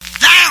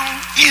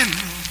in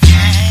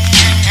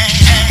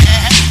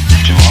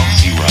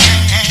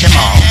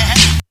Jamal.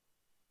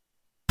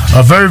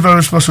 A very,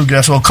 very special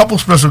guest, or a couple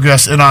special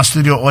guests in our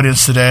studio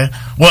audience today.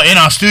 Well, in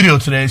our studio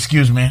today,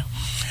 excuse me.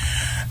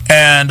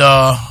 And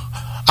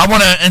I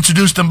want to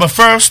introduce them. But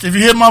first, if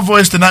you hear my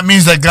voice, then that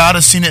means that God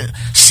has seen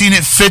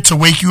it fit to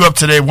wake you up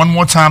today one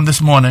more time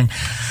this morning.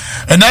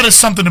 And that is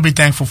something to be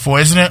thankful for,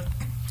 isn't it?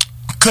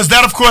 Because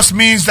that, of course,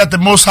 means that the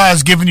Most High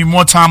has given you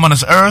more time on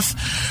this earth.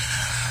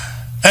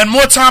 And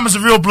more time is a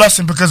real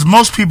blessing because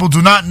most people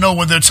do not know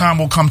when their time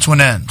will come to an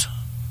end.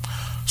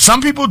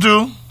 Some people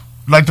do,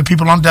 like the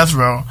people on death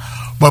row,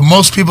 but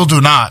most people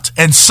do not.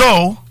 And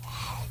so,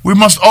 we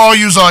must all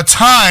use our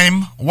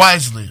time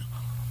wisely.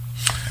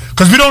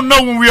 Because we don't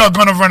know when we are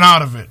going to run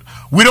out of it.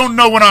 We don't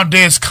know when our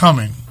day is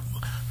coming.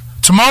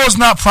 Tomorrow is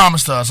not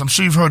promised to us. I'm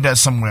sure you've heard that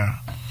somewhere.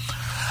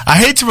 I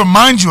hate to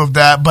remind you of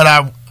that, but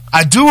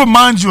I do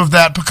remind you of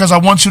that because I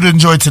want you to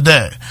enjoy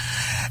today.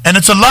 And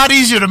it's a lot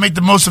easier to make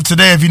the most of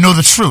today if you know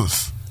the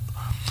truth.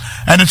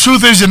 And the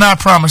truth is you're not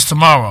promised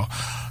tomorrow.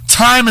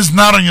 Time is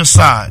not on your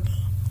side.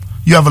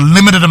 You have a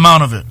limited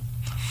amount of it.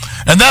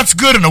 And that's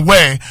good in a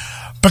way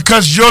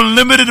because your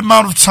limited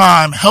amount of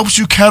time helps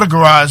you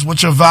categorize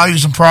what your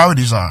values and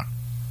priorities are.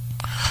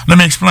 Let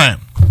me explain.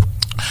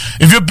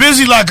 If you're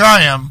busy like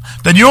I am,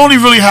 then you only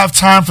really have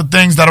time for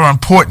things that are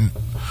important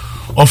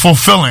or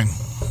fulfilling.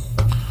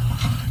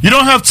 You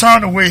don't have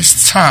time to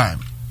waste time.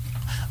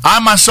 I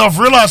myself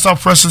realized how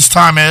precious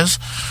time is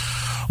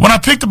when I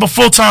picked up a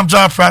full-time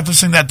job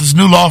practicing at this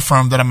new law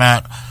firm that I'm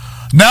at.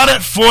 Now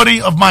that 40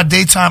 of my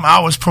daytime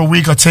hours per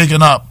week are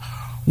taken up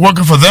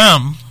working for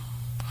them,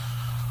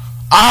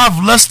 I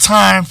have less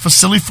time for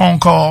silly phone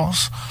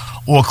calls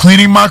or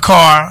cleaning my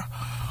car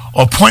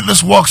or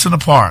pointless walks in the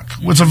park,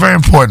 which are very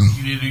important.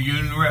 You need a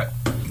union rep?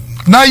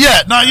 Not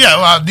yet. Well,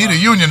 I need a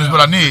union is what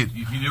I need.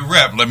 You need a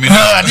rep, let me know.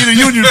 I need a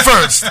union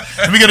first.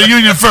 Let me get a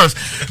union first.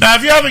 Now,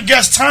 if you haven't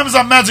guessed, time is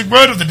our magic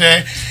word of the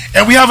day,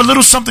 and we have a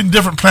little something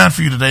different planned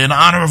for you today in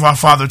honor of our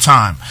Father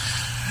Time.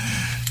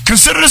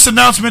 Consider this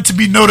announcement to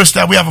be noticed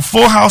that we have a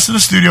full house in the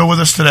studio with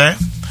us today.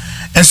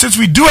 And since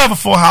we do have a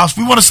full house,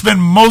 we want to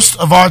spend most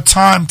of our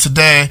time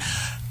today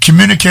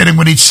communicating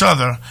with each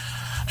other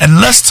and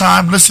less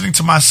time listening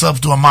to myself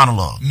do a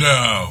monologue.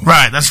 No.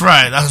 Right, that's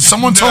right.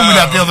 Someone told me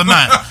that the other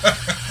night.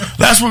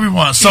 That's what we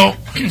want. So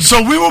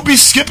we will be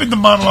skipping the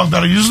monologue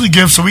that I usually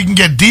give so we can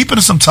get deep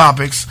into some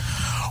topics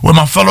with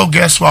my fellow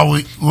guests while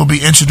we will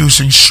be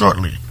introducing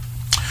shortly.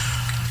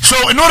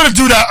 So in order to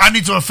do that, I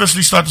need to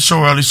officially start the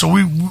show early. So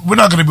we're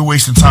not going to be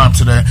wasting time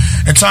today.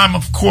 And time,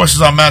 of course,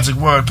 is our magic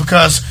word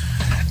because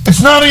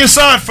it's not on your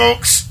side,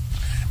 folks.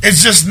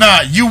 It's just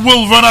not. You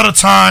will run out of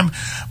time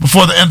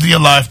before the end of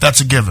your life.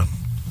 That's a given.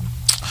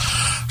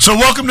 So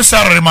welcome to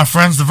Saturday, my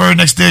friends, the very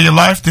next day of your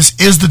life. This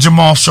is the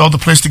Jamal Show, the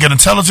place to get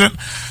intelligent,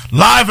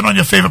 live and on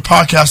your favorite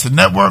podcasting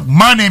network.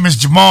 My name is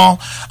Jamal.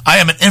 I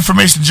am an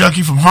information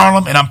junkie from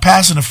Harlem, and I'm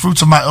passing the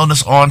fruits of my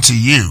illness on to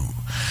you.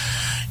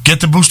 Get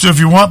the booster if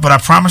you want, but I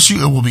promise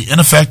you it will be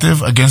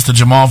ineffective against the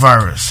Jamal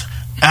virus.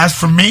 As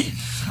for me,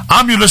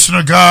 I'm your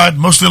listener guide,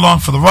 mostly along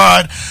for the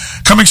ride,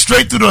 coming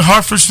straight through the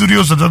Hartford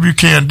studios of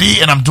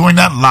WKND, and I'm doing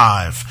that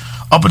live,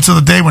 up until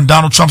the day when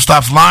Donald Trump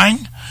stops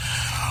lying,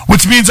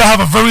 which means I have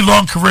a very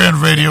long career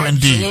in radio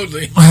indeed.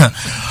 Absolutely.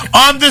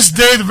 On this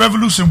day, the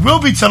revolution will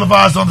be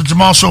televised on the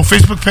Jamal Show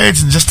Facebook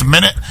page in just a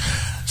minute.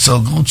 So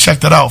go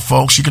check that out,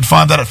 folks. You can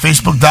find that at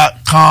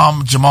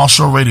facebook.com Jamal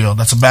Show Radio.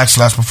 That's a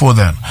 / before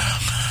then.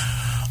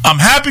 I'm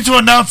happy to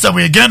announce that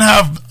we again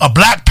have a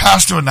black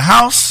pastor in the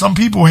house. Some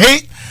people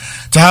hate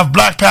to have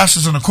black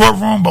pastors in the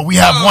courtroom, but we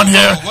have one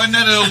here. Wasn't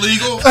that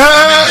illegal?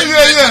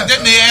 Yeah.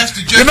 Didn't they ask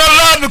the judge? You're not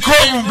allowed in the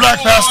courtroom, black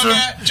pastor.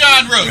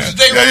 John Rose.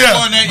 They were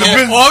on that.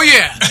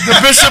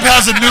 The bishop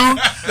has a new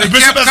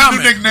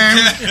nickname.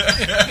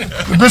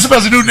 The bishop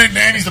has a new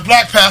nickname. He's the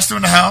black pastor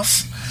in the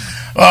house.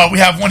 We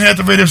have one here at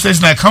the radio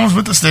station that comes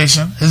with the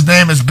station. His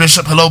name is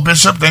Bishop. Hello,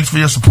 Bishop. Thanks for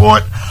your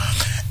support.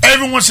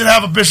 Everyone should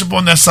have a bishop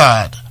on their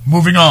side.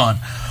 Moving on.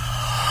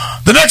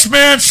 The next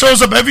man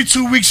shows up every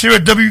 2 weeks here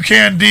at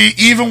WKND,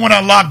 even when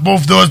I lock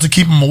both doors to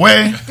keep him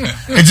away.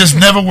 It just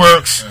never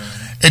works.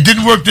 It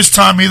didn't work this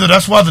time either.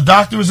 That's why the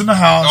doctor is in the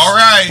house. All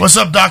right. What's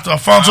up, Dr.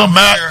 Alphonso?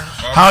 Mack?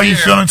 How are you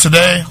feeling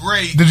today?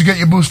 Great. Did you get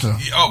your booster?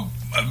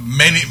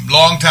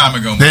 Long time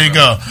ago. There you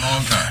go.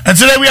 Long time. And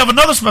today we have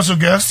another special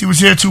guest. He was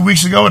here 2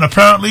 weeks ago, and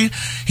apparently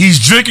he's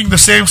drinking the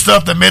same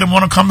stuff that made him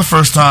want to come the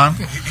first time.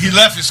 He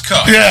left his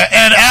cup. Yeah,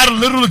 and add a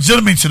little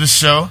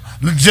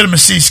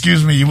legitimacy,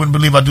 excuse me. You wouldn't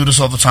believe I do this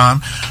all the time.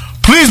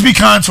 Please be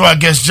kind to our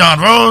guest, John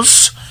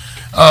Rose.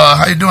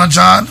 How you doing,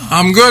 John?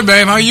 I'm good,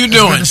 babe. How you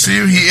doing? Good to see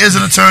you. He is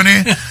an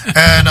attorney,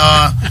 and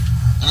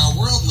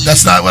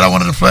that's not what I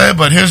wanted to play,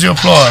 but here's your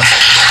applause.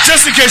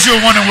 Just in case you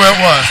were wondering where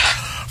it was.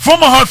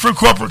 Former Hartford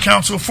Corporate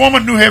Counsel, former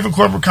New Haven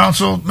Corporate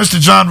Counsel, Mr.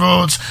 John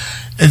Rhodes,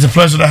 it's a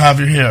pleasure to have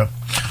you here.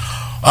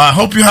 I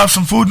hope you have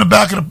some food in the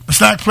back of the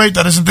snack plate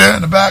that isn't there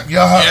in the back.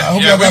 I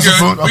hope y'all got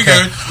some food.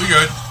 Okay. We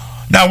good.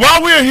 Now,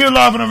 while we are here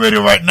live on the radio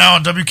right now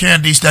on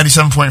WKND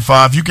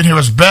 97.5, you can hear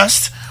us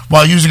best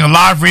while using a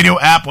live radio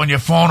app on your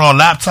phone or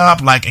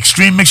laptop like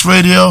Extreme Mix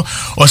Radio,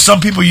 or some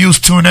people use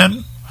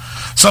TuneIn.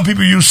 Some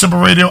people use Simple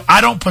Radio.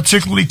 I don't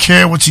particularly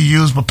care what you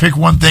use, but pick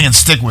one thing and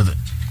stick with it.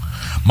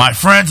 My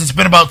friends, it's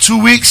been about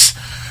 2 weeks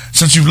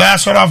since you've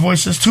last heard our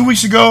voices. 2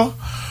 weeks ago,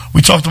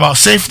 we talked about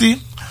safety,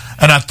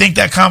 and I think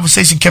that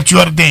conversation kept you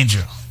out of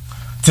danger.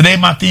 Today,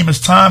 my theme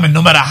is time, and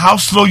no matter how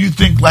slow you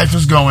think life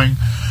is going,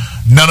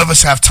 none of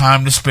us have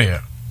time to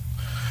spare.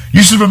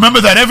 You should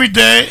remember that every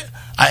day.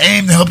 I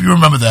aim to help you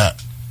remember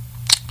that.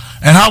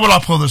 And how will I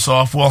pull this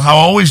off? Well, how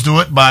I always do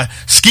it, by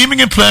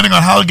scheming and planning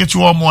on how to get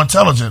you all more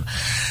intelligent.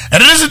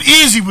 And it isn't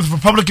easy with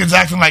Republicans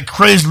acting like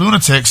crazed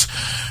lunatics,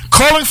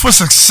 calling for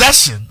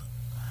secession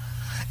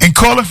and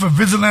calling for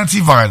vigilante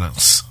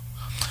violence.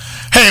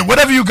 Hey,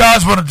 whatever you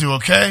guys want to do,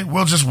 okay?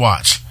 We'll just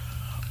watch.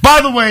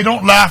 By the way,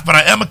 don't laugh, but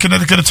I am a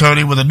Connecticut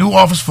attorney with a new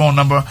office phone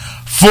number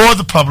for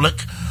the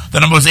public. The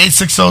number is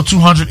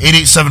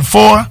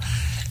 860-200-8874.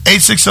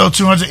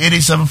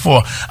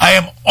 860-200-8874. I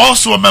am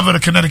also a member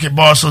of the Connecticut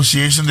Bar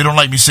Association. They don't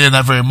like me saying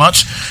that very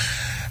much.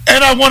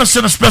 And I want to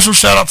send a special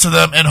shout out to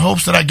them in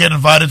hopes that I get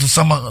invited to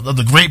some of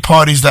the great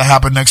parties that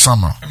happen next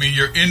summer. I mean,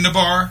 you're in the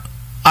bar?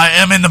 I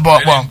am in the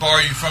bar. Well,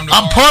 you from the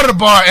bar? I'm part of the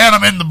bar and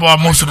I'm in the bar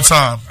most of the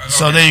time.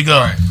 So there you go.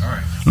 All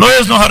right.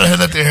 Lawyers know how to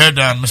let their hair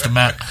down, Mr.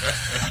 Mack.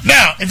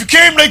 Now, if you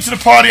came late to the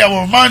party, I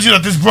will remind you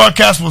that this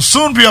broadcast will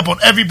soon be up on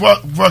every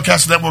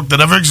broadcast network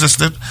that ever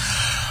existed.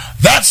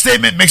 That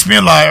statement makes me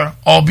a liar,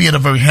 albeit a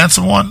very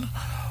handsome one,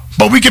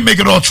 but we can make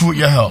it all true with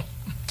your help.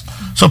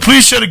 So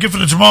please share the gift of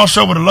the Jamal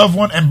Show with a loved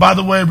one, and by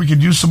the way, we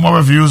could use some more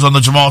reviews on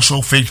the Jamal Show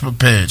Facebook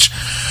page.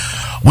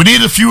 We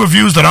need a few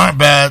reviews that aren't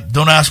bad.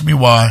 Don't ask me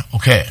why.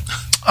 Okay.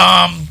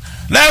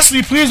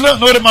 Lastly, please let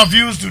know that my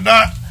views do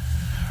not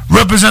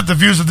represent the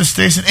views of this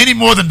station any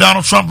more than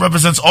Donald Trump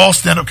represents all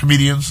stand-up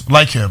comedians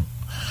like him.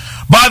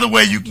 By the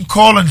way, you can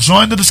call and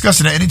join the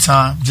discussion at any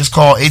time. Just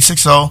call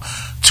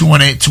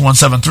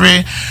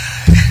 860-218-2173.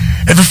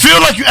 If you feel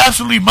like you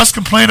absolutely must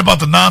complain about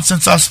the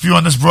nonsense I spew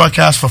on this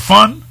broadcast for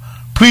fun,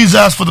 please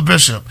ask for the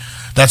bishop.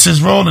 That's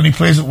his role, and he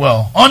plays it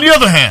well. On the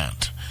other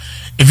hand,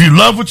 if you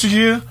love what you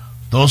hear,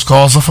 those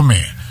calls are for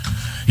me.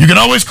 You can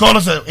always call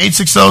us at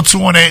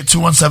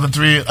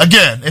 860-218-2173.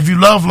 Again, if you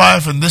love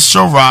life and this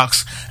show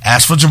rocks,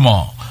 ask for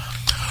Jamal.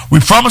 We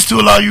promise to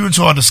allow you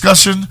into our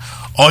discussion.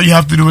 All you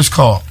have to do is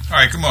call. All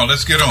right, come on,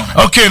 let's get on it.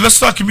 Okay, let's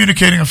start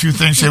communicating a few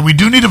things here. We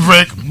do need a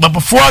break, but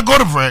before I go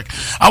to break,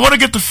 I want to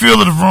get the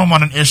feel of the room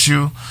on an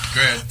issue.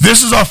 Good.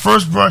 This is our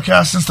first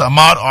broadcast since the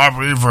Ahmaud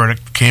Arbery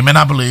verdict came in,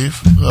 I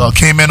believe.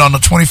 Came in on the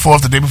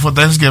 24th, the day before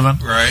Thanksgiving.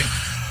 Right.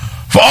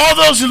 For all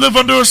those who live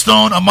under a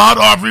stone, Ahmaud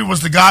Arbery was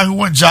the guy who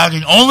went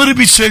jogging only to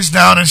be chased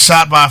down and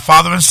shot by a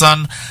father and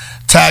son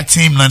tag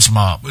team lynch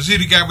mob. Was he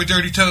the guy with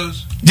dirty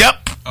toes?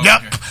 Yep.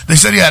 Yep. They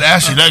said he had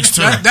ashy legs,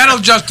 too. That'll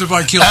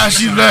justify killing him.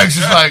 Ashy legs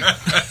is like,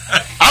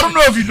 I don't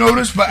know if you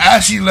noticed, but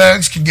ashy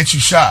legs can get you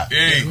shot.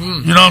 Hey.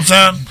 You know what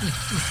I'm saying?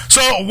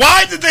 So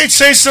why did they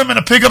chase him in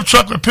a pickup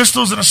truck with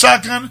pistols and a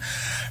shotgun?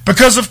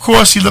 Because, of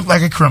course, he looked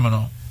like a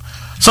criminal.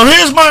 So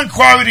here's my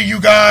inquiry to you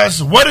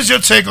guys. What is your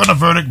take on the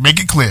verdict? Make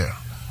it clear.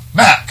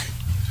 Mack.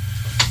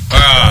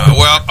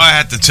 Well, I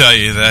have to tell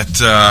you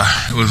that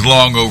it was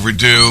long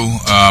overdue.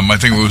 I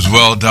think it was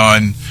well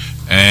done,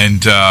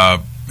 and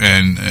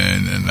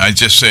I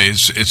just say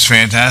it's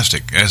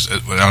fantastic. I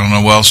don't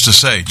know what else to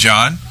say.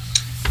 John?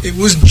 It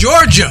was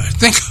Georgia.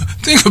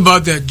 Think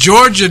about that.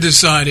 Georgia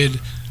decided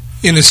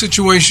in a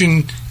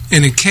situation,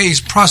 in a case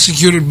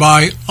prosecuted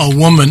by a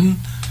woman,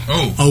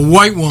 a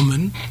white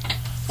woman,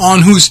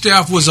 on whose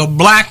staff was a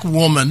black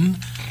woman,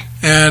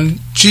 and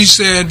she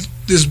said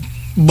this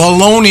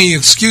baloney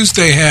excuse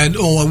they had,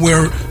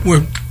 we're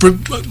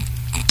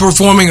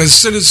performing a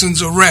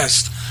citizen's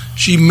arrest.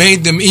 She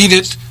made them eat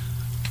it.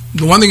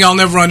 The one thing I'll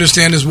never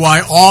understand is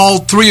why all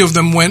three of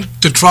them went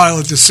to trial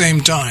at the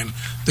same time.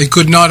 They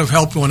could not have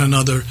helped one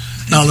another.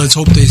 Now let's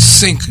hope they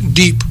sink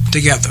deep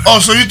together. Oh,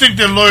 so you think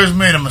their lawyers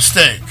made a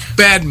mistake?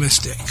 Bad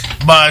mistake.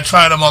 By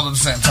trying them all at the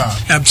same time?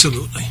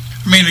 Absolutely.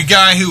 I mean, the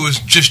guy who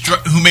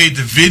who made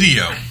the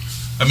video,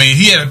 I mean,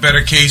 he had a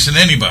better case than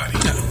anybody.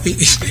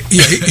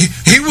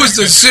 He was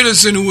the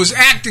citizen who was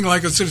acting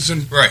like a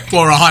citizen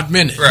for a hot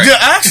minute. Right. Yeah,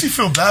 I actually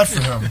feel bad for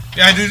him.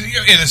 Yeah, I do,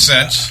 in a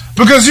sense.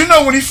 Because,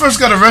 when he first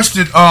got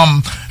arrested,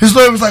 his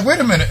lawyer was like, wait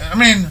a minute. I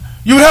mean,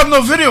 you would have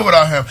no video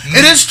without him. Mm.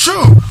 It is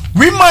true.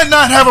 We might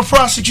not have a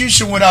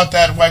prosecution without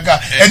that white guy.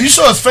 And you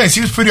saw his face.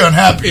 He was pretty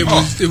unhappy.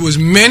 It was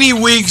many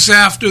weeks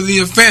after the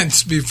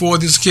offense before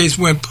this case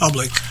went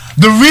public.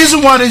 The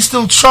reason why they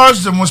still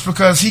charged him was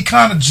because he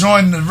kind of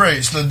joined the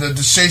race, the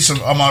chase of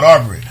Ahmaud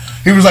Arbery.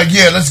 He was like,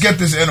 yeah, let's get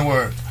this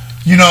N-word.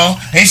 And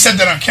he said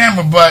that on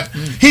camera, but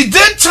he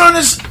did turn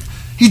his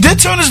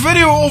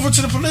video over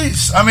to the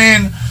police. I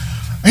mean,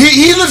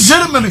 he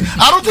legitimately,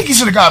 I don't think he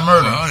should have got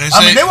murdered.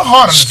 Well, they were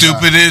hard on him.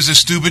 Stupid is as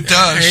stupid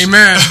does.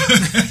 Amen.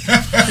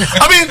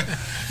 I mean,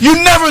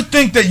 you never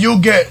think that you'll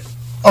get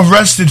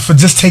arrested for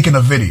just taking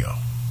a video.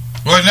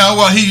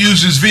 Well, he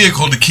used his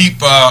vehicle to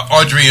keep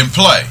Audrey in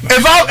play.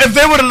 If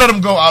they would have let him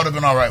go, I would have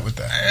been all right with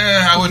that.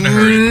 I wouldn't have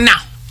heard it.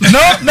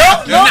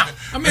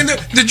 No. I mean,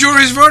 the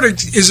jury's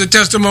verdict is a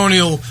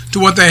testimonial to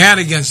what they had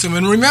against him.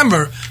 And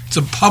remember, it's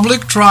a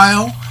public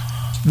trial.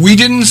 We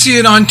didn't see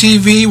it on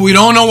TV. We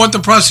don't know what the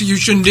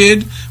prosecution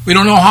did. We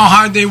don't know how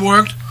hard they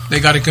worked. They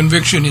got a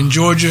conviction in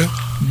Georgia.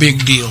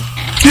 Big deal.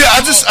 Yeah,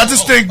 I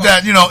just think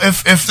that, you know,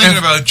 if thinking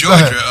about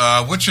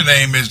Georgia, what's her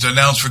name is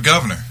announced for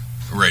governor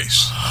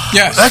race.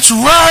 Yes, that's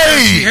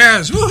right.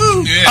 Yes,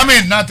 woohoo! Yeah. I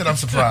mean, not that I'm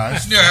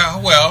surprised.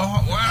 Yeah,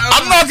 well,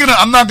 I'm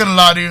not gonna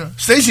lie to you.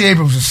 Stacey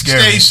Abrams is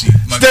scary.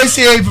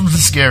 Stacey Abrams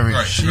is scary.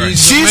 Right.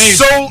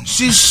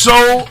 She's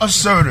so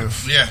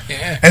assertive.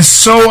 Yeah. And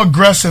so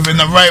aggressive in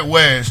the right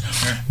ways.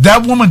 Yeah.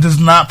 That woman does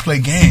not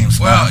play games.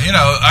 Well, man. you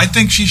know, I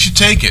think she should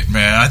take it,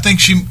 man. I think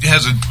she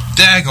has a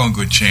daggone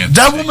good chance.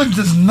 That woman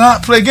does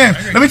not play games.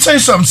 Let me tell you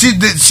something.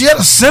 She had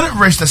a Senate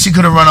race that she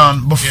could have run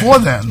on before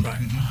then.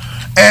 Right.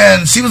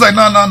 And she was like,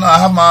 no, I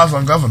have my eyes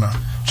on governor.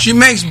 She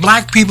makes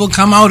black people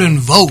come out and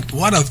vote.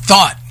 What a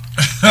thought.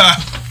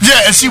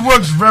 Yeah, and she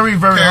works very,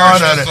 very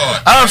hard at it.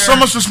 I have so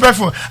much respect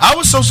for her. I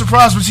was so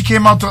surprised when she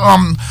came out to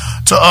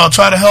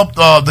try to help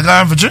the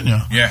guy in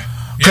Virginia. Yeah.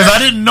 Because I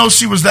didn't know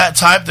she was that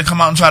type to come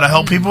out and try to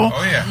help people.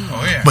 Oh,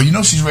 yeah. But you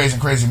know she's raising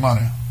crazy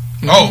money.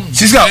 Oh.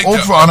 She's got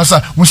Oprah on her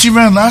side. When she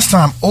ran last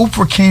time,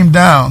 Oprah came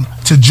down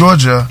to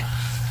Georgia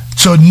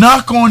to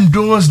knock on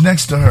doors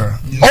next to her.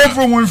 Yeah.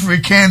 Oprah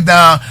Winfrey came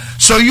down.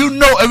 So you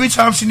know every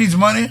time she needs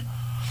money,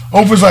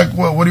 Oprah's like,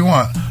 what do you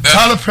want?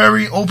 Tyler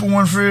Perry, Oprah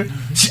Winfrey.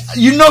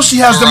 You know she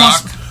has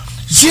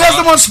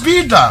them on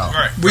speed dial.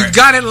 Right. We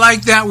got it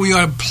like that. We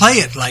ought to play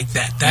it like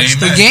that. That's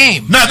the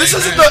game. Now, this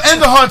isn't the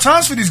end of hard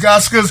times for these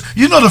guys because,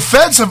 you know, the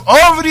feds have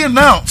already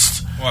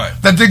announced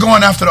that they're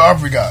going after the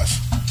Arbery guys.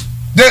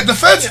 The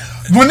feds,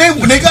 when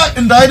they got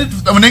indicted,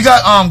 when they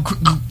got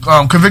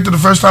convicted the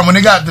first time, when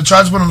they got the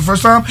charges put on the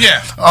first time,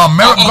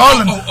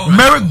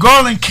 Merrick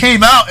Garland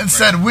came out and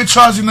said, we're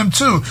charging them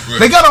too. Right.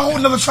 They got a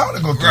whole other trial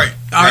to go through.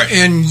 Right.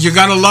 And you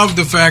got to love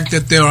the fact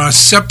that there are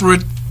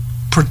separate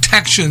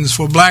protections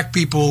for black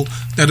people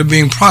that are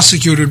being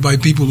prosecuted by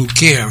people who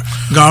care.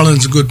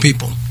 Garland's good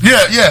people.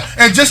 Yeah.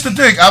 And just to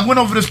think, I went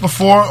over this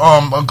before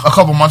a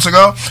couple months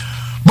ago,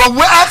 but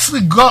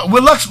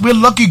we're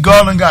lucky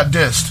Garland got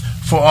dissed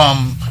for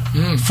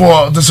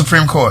the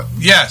Supreme Court.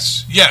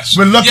 Yes.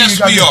 We're lucky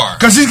we are.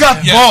 Because he's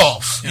got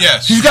balls.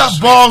 Yes. He's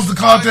got balls to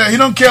call there. He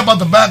don't care about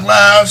the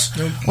backlash,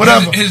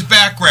 whatever. His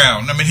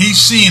background, I mean, he's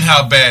seen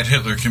how bad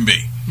Hitler can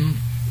be.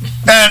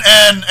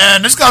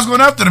 And this guy's going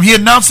after them. He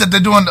announced that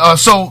they're doing,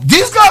 so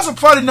these guys will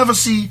probably never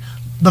see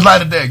the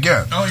light of day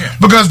again. Oh, yeah.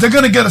 Because they're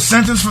going to get a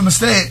sentence from the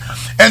state.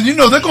 And, you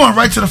know, they're going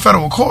right to the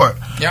federal court.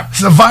 Yeah.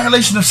 It's a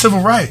violation of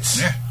civil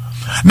rights. Yeah.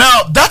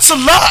 Now, that's a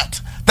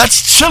lot.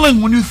 That's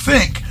chilling when you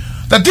think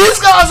that these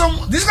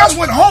guys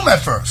went home at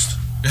first.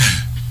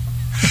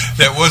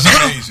 That was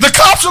amazing. The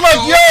cops are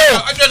like,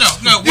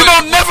 no,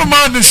 never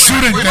mind the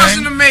shooting thing. It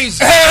wasn't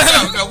amazing.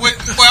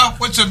 Well,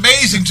 what's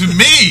amazing to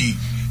me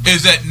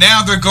is that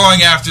now they're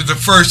going after the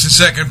first and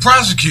second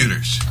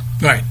prosecutors.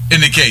 Right. In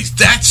the case.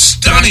 That's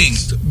stunning.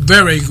 That's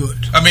very good.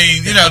 I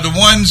mean, you know, the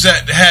ones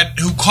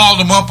who called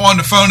them up on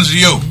the phone and said,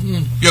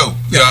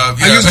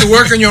 I used to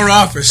work in your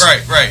office.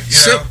 Right.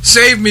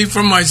 Save me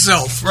from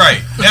myself.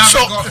 Right. Now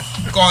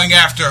they're going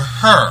after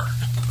her.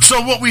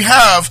 So what we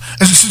have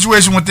is a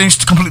situation where things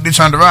completely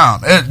turned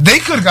around. They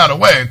could have got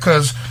away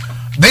because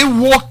they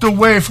walked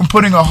away from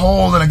putting a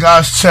hole in a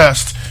guy's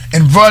chest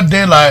in broad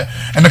daylight,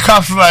 and the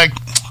cops were like,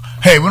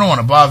 hey, we don't want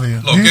to bother you.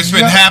 Look, it's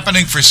been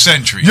happening for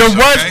centuries. Your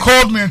wife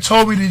called me and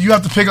told me that you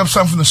have to pick up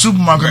something from the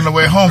supermarket on the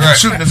way home from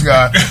shooting this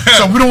guy.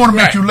 So we don't want to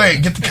make you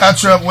late. Get the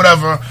catch up,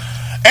 whatever.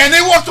 And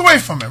they walked away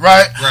from it,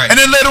 right? And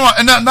then later on,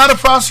 and now the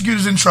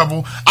prosecutor's in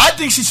trouble. I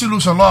think she should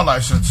lose her law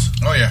license.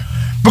 Oh, yeah.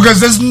 Because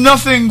there's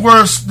nothing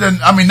worse than,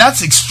 I mean,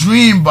 that's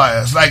extreme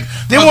bias. Like,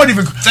 they won't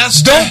even,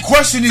 don't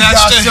question these guys.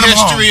 That's the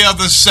history of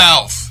the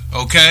South,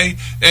 okay?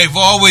 They've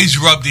always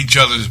rubbed each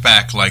other's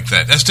back like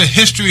that. That's the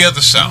history of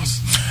the South.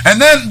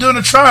 And then during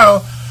the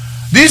trial,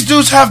 these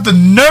dudes have the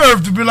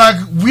nerve to be like,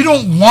 we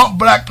don't want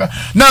black people.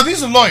 Now,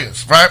 these are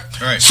lawyers, right?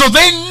 So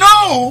they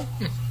know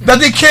that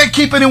they can't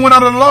keep anyone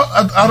out of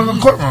the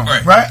courtroom,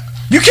 right?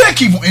 You can't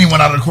keep anyone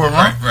out of the courtroom.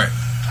 Right.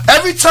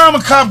 Every time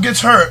a cop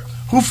gets hurt,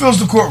 who fills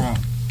the courtroom?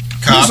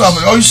 Cops.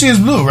 All you see is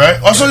blue,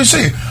 right? That's all you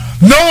see.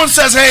 No one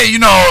says, hey, you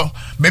know,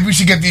 maybe we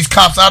should get these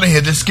cops out of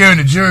here. They're scaring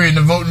the jury and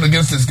they're voting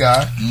against this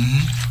guy.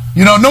 Mm-hmm.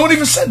 You know, no one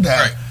even said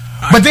that.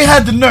 But they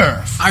had the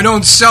nerve. I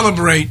don't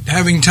celebrate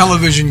having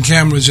television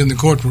cameras in the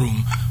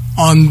courtroom.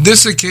 On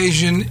this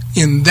occasion,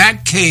 in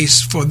that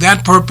case, for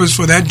that purpose,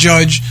 for that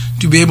judge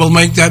to be able to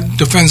make that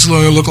defense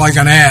lawyer look like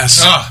an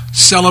ass.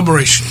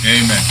 Celebration.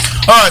 Amen.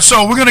 All right,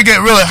 so we're going to get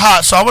really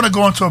hot. So I want to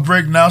go into a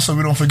break now so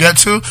we don't forget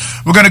to.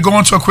 We're going to go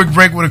into a quick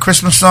break with a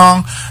Christmas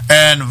song.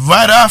 And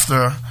right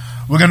after,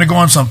 we're going to go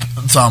on some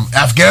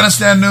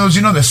Afghanistan news.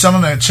 You know, they're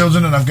selling their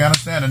children in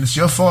Afghanistan, and it's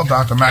your fault,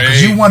 Dr. Mack,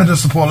 because you wanted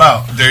us to pull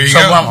out. There you go.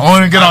 I'm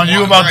going to get on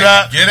you about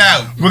that. Get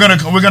out. We're going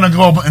to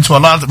go into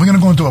a lot of, we're going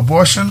to go into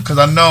abortion, because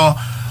I know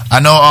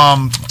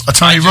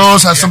Attorney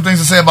Rose has some things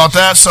to say about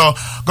that. So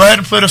go ahead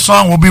and play the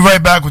song. We'll be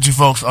right back with you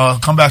folks.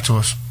 Come back to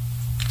us.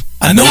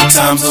 I know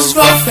times was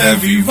rough,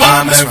 every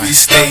rhyme, every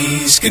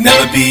stage can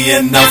never be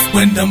enough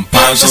when them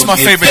rhymes That's my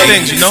favorite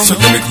thing, you know. So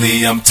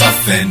lyrically I'm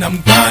tough and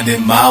I'm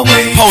grinding my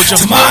way.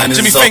 To mine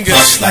is so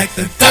plush like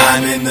the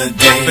dime in the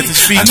day.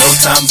 I know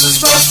times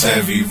is rough,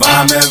 every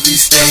rhyme, every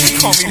stage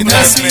can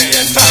never be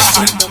enough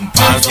when them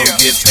rhymes don't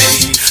get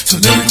paid. So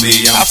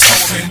lyrically I'm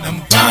tough and I'm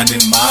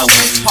grinding my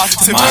way.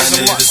 To mine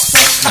is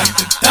plush like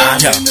the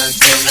dime in the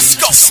day.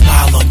 A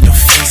smile on your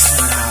face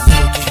when I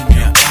look in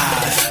your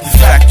eyes. The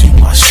fact you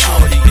my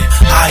shorty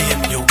and I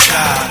am your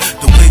guy.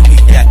 The way we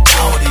act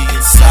naughty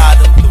inside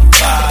of the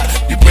ride.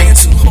 You bring it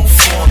to home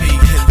for me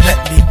and let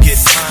me get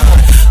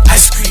mine.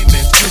 Ice cream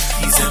and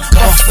cookies and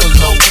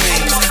buffalo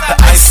wings. The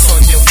ice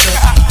on your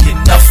nookie,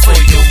 enough for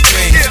your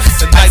wings.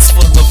 The nights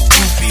full of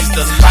groupies,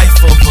 the life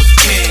of a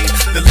king.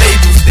 The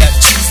labels that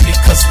choose me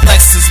cause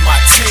Lex is my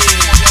team.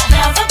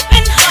 Never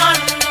been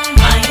hard on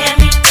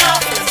Miami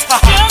Dolphins.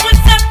 Girl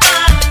with that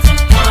bottom,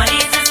 some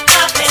parties is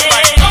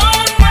poppin'.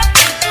 All of my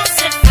people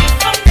set free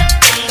from the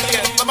pain. You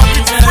are my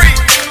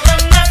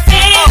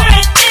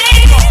favorite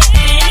thing.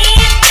 Any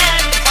and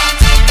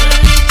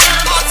every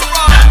time I'm on the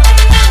run.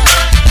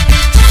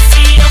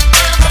 See your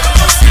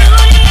mama,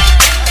 beauty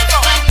and the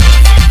white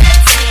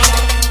you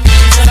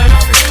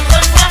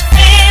are my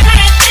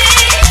favorite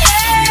thing.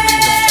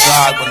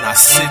 God, when I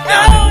sit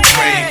down and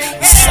pray,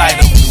 the sight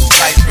of new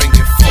light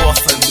bringing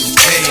forth a new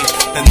day.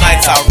 The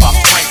nights I rock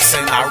mics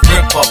and I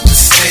rip up the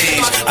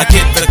stage. I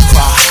get the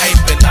crowd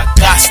hype and I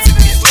got to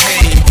get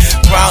paid.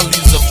 Brown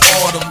leaves of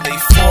autumn, they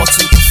fall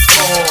to the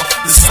floor.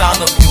 The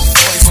sound of your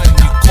voice when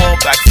you call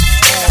back for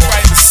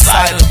more. The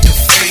sight of your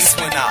face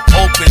when I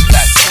open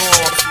that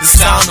door. The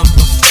sound of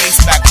the bass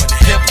back when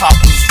hip hop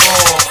was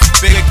raw.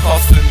 Big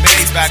Puff and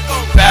Maze back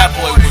when Bad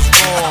Boy was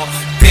raw.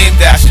 Dame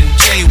Dash and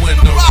Jay when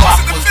the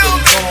rock was the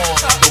law.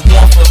 The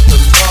warmth of the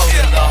love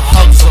and the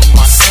hugs of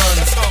my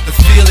sons. The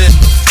feeling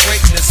of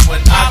greatness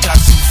when I got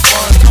some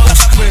fun.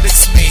 Those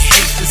critics may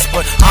hate this,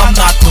 but I'm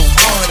not the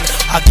one.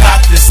 I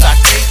got this, I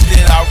taped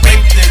it, I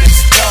raped it,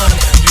 it's done.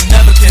 You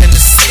never can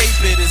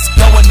escape it, it's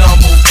going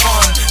number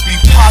one. Be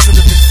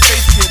positive and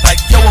faith it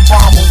like yo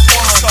Obama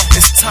won.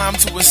 It's time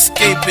to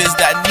escape, is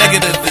that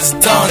negative is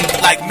done.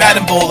 Like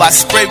Madden Bowl, I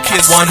scrape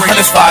kids 100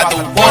 by the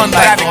one.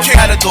 Like on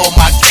Matador,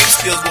 my game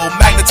skills will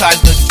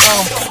magnetize the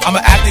dumb. I'm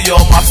an actor, yo,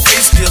 my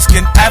face skills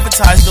can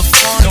advertise the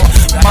fun.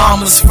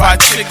 Mama's fried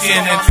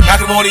chicken and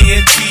macaroni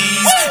and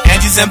cheese,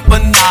 Angie's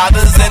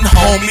empanadas and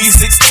homie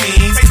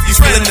 16s. These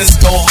feelings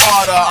go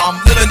harder,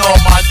 I'm living on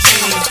my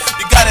jeans.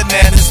 You got it,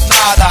 man, it's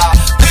nada.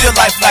 Live your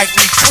life like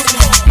me.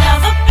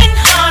 Never been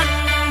hard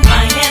on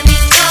Miami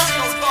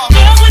Dolphins.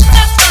 Girl with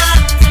the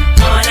bottoms and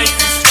parties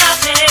is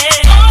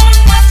poppin'. All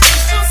of my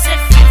people set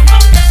free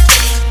from the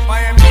pain.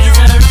 You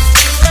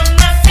are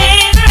my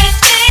favorite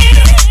thing.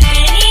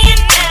 Any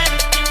and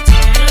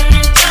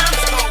every time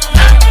I'm on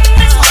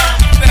the run.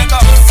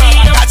 See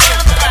your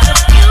mama,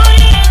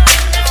 beauty and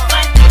the white you are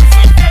my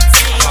favorite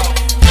thing.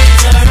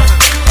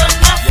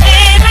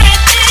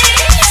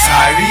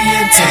 Tyree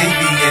and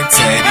Tavy and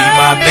Teddy,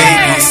 my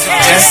babies.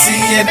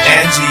 Jessie and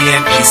Angie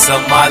and Issa,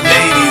 my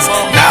ladies.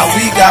 Now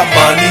we got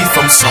money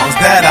from songs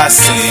that I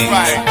sing.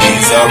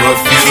 These are a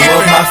few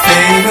of my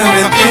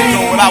favorite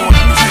things.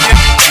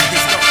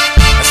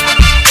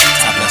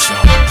 God bless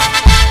y'all.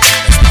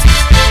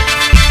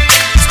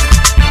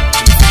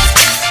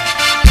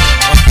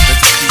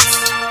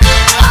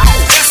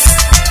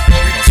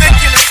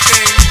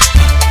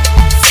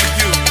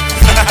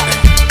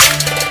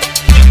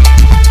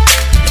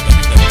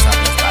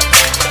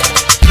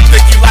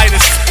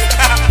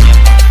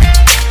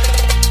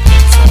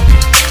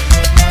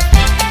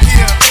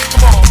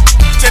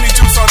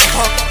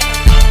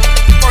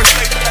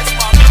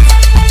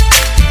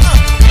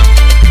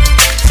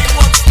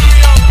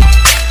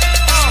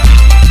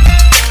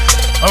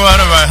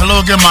 Alright, hello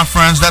again, my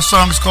friends. That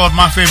song is called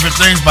My Favorite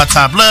Things by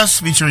Topless,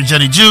 featuring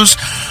Jenny Juice.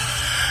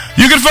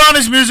 You can find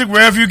his music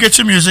wherever you get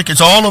your music. It's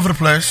all over the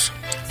place.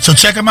 So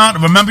check him out.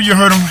 Remember, you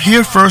heard him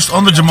here first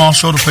on The Jamal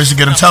Show, the place to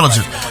get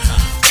intelligent.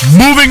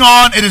 Moving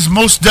on, it is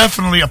most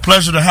definitely a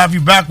pleasure to have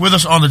you back with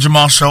us on The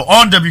Jamal Show,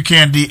 on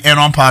WKND and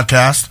on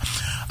podcast.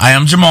 I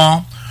am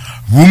Jamal.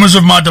 Rumors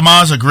of my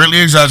demise are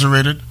greatly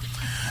exaggerated.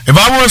 If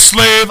I were a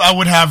slave, I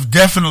would have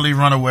definitely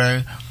run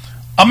away.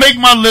 I make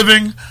my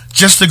living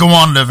just to go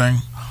on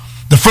living.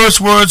 The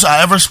first words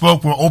I ever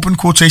spoke were open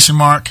quotation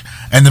mark,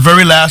 and the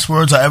very last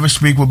words I ever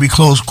speak will be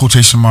closed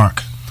quotation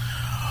mark.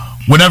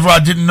 Whenever I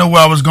didn't know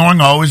where I was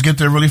going, I always get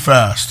there really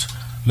fast.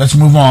 Let's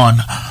move on.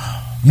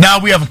 Now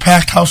we have a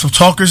packed house of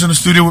talkers in the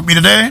studio with me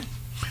today.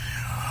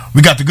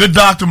 We got the good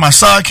doctor, my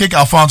sidekick,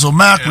 Alphonso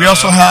Mack. Hello, we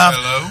also have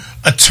hello.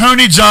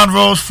 Attorney John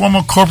Rose,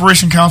 former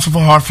Corporation Counsel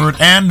for Hartford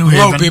and New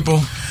Haven. Hello,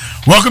 people.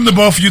 Welcome to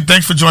both of you.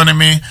 Thanks for joining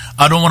me.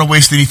 I don't want to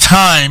waste any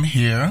time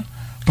here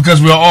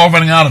because we are all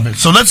running out of it.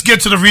 So let's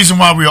get to the reason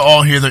why we are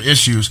all here, the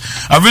issues.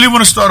 I really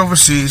want to start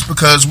overseas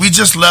because we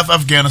just left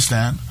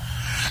Afghanistan,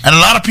 and a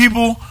lot of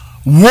people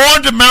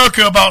warned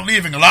America about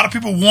leaving. A lot of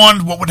people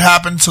warned what would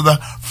happen to the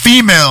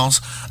females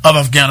of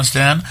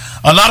Afghanistan.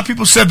 A lot of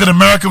people said that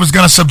America was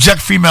going to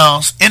subject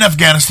females in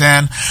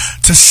Afghanistan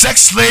to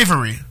sex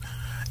slavery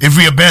if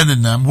we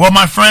abandoned them. Well,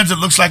 my friends, it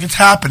looks like it's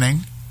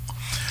happening.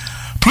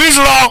 Please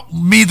allow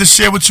me to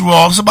share with you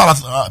all, it's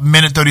about a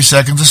minute, 30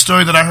 seconds, a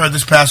story that I heard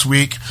this past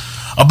week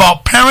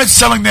about parents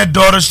selling their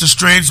daughters to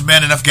strange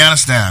men in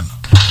Afghanistan.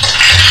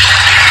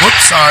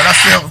 Whoops, sorry,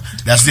 that's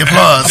the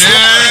applause.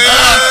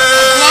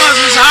 Applause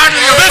is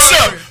hardly a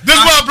Bishop, this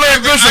is why I'm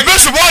playing Bishop.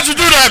 Bishop, why'd you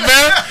do that,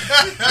 man?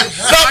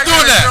 Stop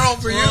doing that.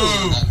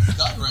 That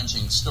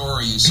gut-wrenching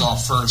story you saw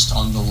first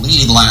on the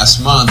lead last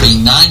month, a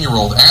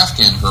 9-year-old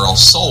Afghan girl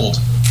sold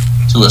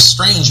to a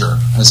stranger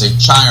as a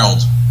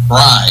child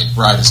bride.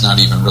 Bride is not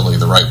even really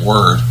the right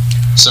word.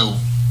 So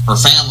her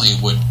family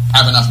would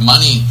have enough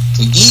money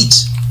to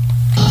eat.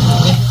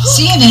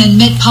 CNN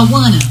met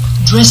Pawana,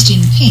 dressed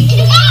in pink,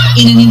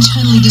 in an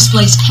internally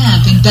displaced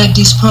camp in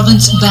Baghdis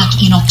province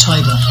back in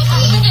October.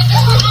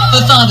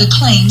 Her father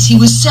claims he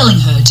was selling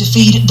her to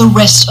feed the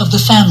rest of the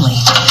family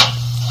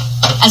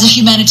as a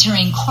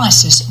humanitarian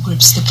crisis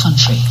grips the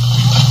country.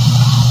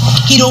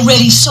 He'd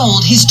already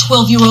sold his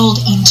 12-year-old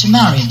into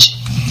marriage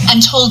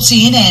and told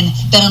CNN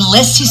that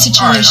unless his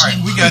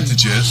situation we got the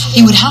gist.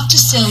 he would have to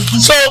sell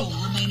his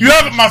You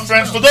have it, my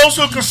friends. For those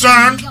who are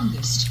concerned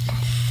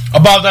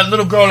about that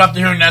little girl after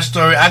hearing that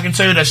story, I can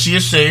tell you that she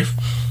is safe.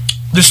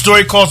 This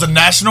story caused a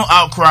national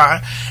outcry,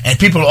 and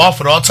people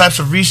offered all types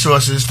of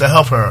resources to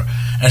help her,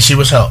 and she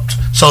was helped.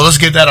 So let's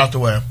get that out the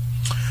way.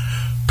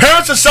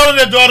 Parents are selling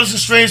their daughters to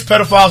strange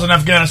pedophiles in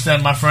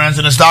Afghanistan, my friends,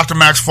 and it's Dr.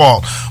 Mack's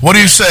fault. What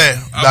do you say,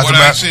 Dr. Mack? What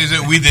I say is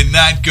that we did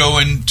not go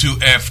into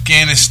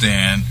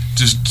Afghanistan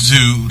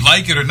to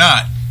like it or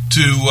not,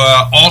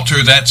 to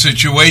alter that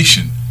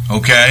situation,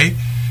 okay?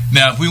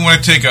 Now, if we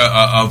want to take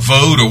a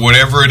vote or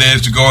whatever it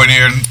is to go in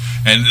there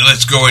and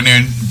let's go in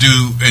there and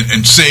do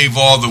and save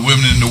all the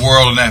women in the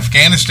world in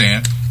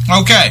Afghanistan,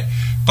 okay.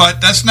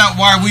 But that's not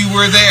why we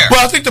were there.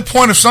 Well, I think the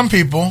point of some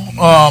people,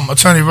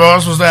 Attorney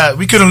Ross, was that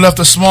we could have left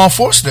a small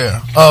force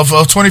there of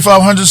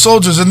 2,500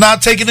 soldiers and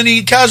not taken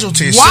any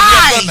casualties.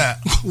 Why? Done that.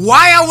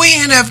 Why are we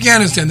in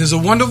Afghanistan? There's a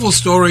wonderful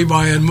story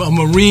by a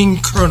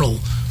Marine colonel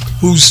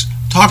who's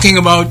talking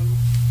about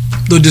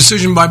the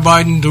decision by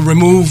Biden to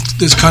remove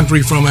this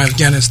country from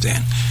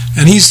Afghanistan.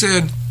 And he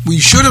said, we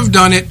should have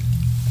done it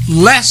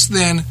less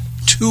than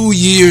 2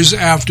 years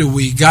after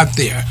we got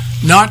there,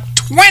 not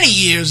 20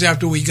 years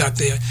after we got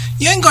there.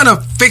 You ain't going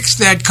to fix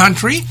that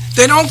country.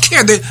 They don't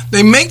care.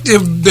 They make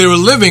their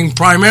living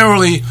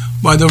primarily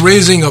by the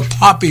raising of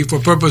poppy for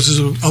purposes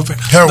of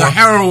the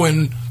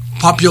heroin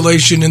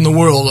population in the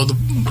world.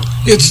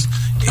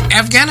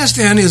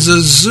 Afghanistan is a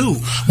zoo.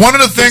 One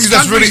of the things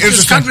that's really interesting...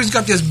 This country's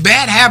got this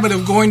bad habit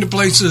of going to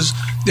places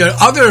that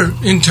other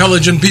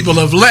intelligent people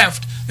have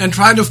left and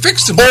trying to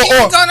fix them.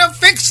 We're going to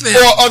fix them.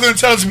 Or other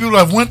intelligent people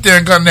have went there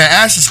and gotten their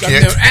asses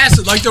kicked.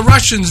 Like the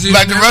Russians did.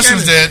 Like the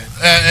Russians did.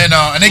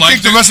 And they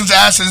kicked the Russians'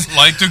 asses.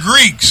 Like the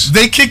Greeks.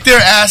 They kicked their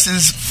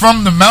asses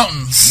from the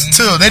mountains,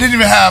 too. They didn't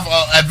even have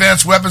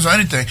advanced weapons or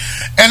anything.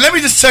 And let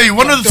me just tell you,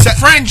 one of the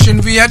French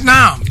in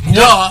Vietnam.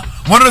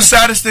 One of the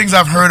saddest things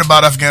I've heard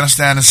about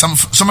Afghanistan is some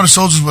of the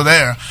soldiers were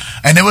there,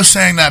 and they were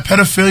saying that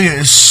pedophilia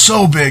is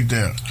so big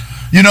there.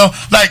 You know,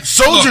 like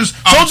soldiers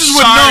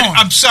would know.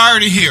 I'm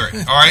sorry to hear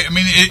it. All right, I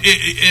mean,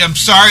 I'm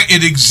sorry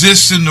it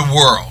exists in the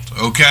world.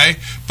 Okay,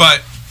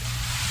 but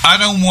I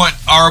don't want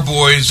our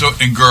boys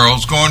and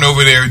girls going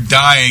over there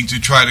dying to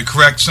try to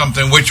correct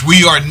something which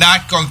we are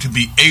not going to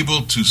be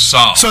able to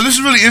solve. So this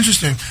is really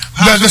interesting.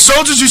 The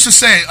soldiers used to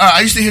say,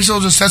 I used to hear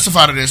soldiers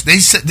testify to this.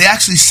 They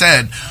actually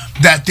said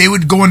that they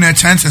would go in their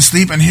tents and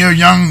sleep and hear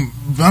young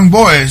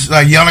boys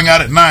like yelling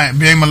out at night,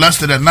 being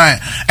molested at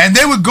night, and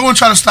they would go and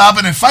try to stop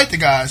it and fight the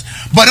guys.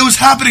 But it was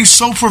happening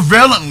so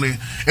prevalently.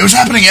 It was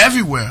happening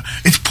everywhere.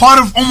 It's part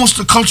of almost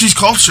the country's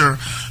culture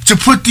to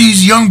put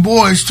these young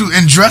boys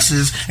in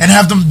dresses and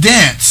have them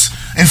dance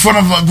in front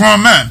of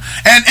grown men.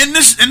 And in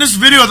this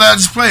video that I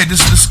just played,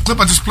 this clip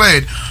I just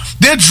played,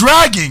 they're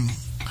dragging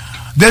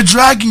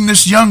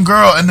this young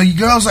girl, and the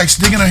girl's like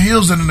sticking her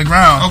heels in the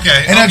ground.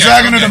 Okay, and they're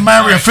dragging her to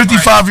marry a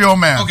 55-year-old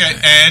man. Okay,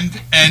 and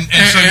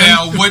so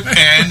now what?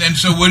 And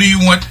so what do you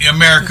want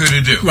America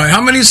to do? Right.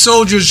 How many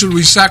soldiers should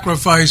we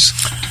sacrifice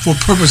for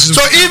purposes?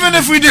 So even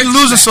if we didn't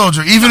lose a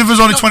soldier, even if it was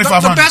only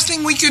 2,500, the best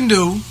thing we can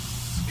do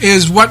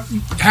is what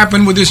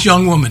happened with this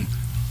young woman.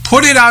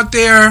 Put it out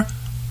there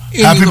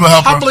in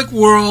the public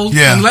world,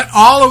 and let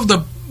all of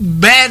the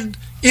bad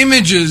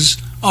images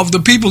of the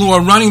people who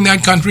are running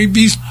that country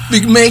be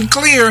made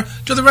clear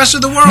to the rest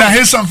of the world. Now,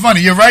 here's something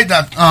funny. You're right,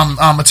 that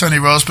Attorney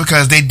Rose,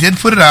 because they did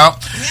put it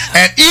out,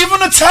 and even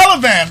the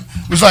Taliban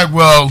was like,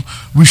 "Well,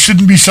 we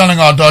shouldn't be selling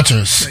our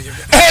daughters."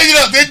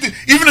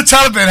 Even the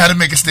Taliban had to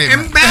make a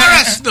statement.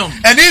 Embarrass them.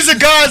 And these are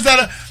guys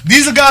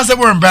that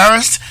were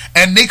embarrassed,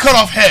 and they cut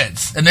off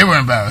heads, and they were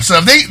embarrassed. So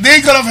if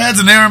they cut off heads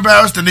and they were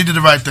embarrassed, then they did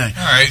the right thing.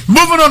 All right.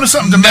 Moving on to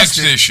something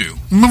domestic. Next issue.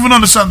 Moving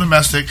on to something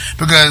domestic,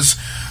 because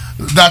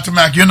Dr.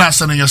 Mack, you're not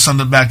sending your son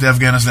back to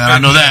Afghanistan. I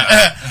know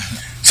that.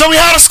 So we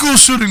had a school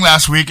shooting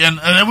last week, and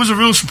it was a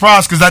real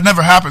surprise because that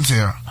never happens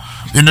here.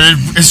 And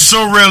it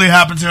so rarely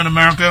happens here in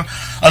America.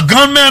 A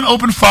gunman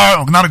opened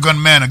fire, not a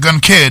gunman, a gun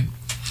kid,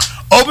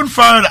 opened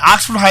fire at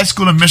Oxford High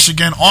School in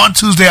Michigan on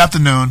Tuesday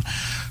afternoon,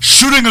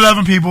 shooting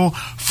 11 people.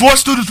 4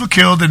 students were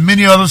killed and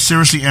many others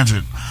seriously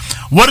injured.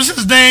 What is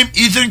his name?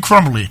 Ethan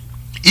Crumbley.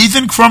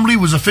 Ethan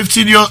Crumbley is a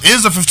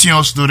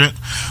 15-year-old student,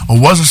 or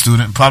was a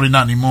student, probably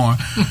not anymore.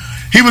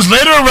 He was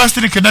later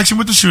arrested in connection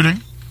with the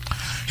shooting.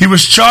 He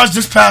was charged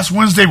this past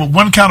Wednesday with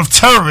 1 count of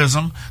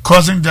terrorism,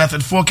 causing death,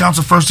 and 4 counts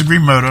of first-degree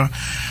murder.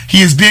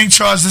 He is being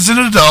charged as an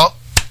adult.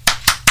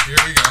 Here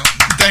we go.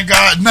 Thank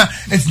God.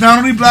 It's not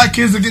only black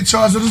kids that get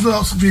charged as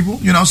adults, people.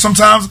 You know,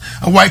 sometimes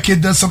a white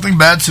kid does something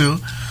bad too.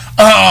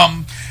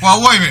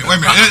 Well, wait a minute.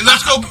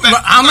 Let's go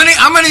back.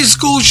 How many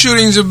school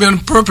shootings have been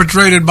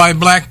perpetrated by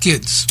black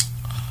kids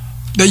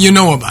that you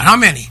know about? How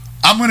many?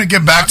 I'm going to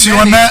get back to you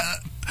on that.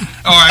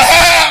 All right.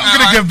 I'm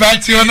going to get back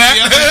to you on that.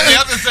 The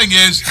other thing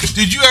is,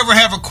 did you ever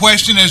have a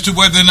question as to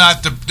whether or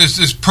not this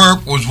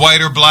perp was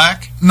white or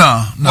black?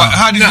 No.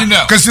 How did you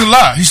know? Because he's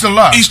alive. He's still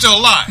alive. He's still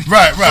alive.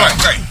 Right.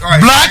 All right.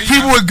 Black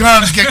people with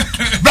guns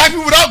black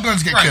people without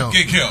guns get killed.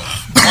 Get killed.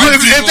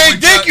 If they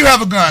think you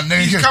have a gun,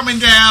 then he's coming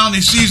down.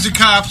 He sees the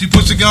cops. He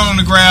puts the gun on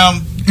the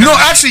ground. No,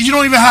 actually, you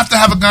don't even have to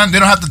have a gun. They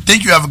don't have to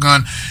think you have a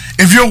gun.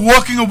 If you're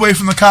walking away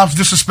from the cops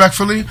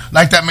disrespectfully,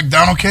 like that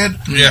McDonald kid,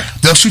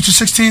 they'll shoot you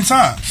 16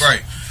 times.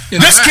 Right.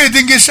 This kid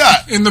didn't get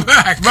shot. In the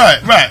back.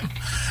 Right.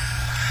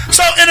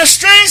 So, in a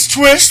strange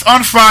twist,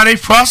 on Friday,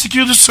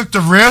 prosecutors took the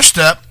rare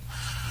step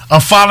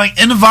of filing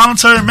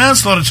involuntary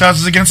manslaughter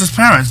charges against his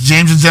parents,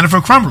 James and Jennifer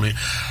Crumbley.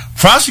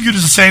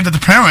 Prosecutors are saying that the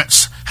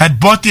parents had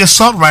bought the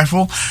assault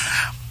rifle,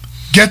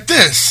 get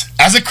this,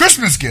 as a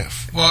Christmas gift.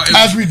 Well,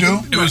 as we do.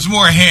 It was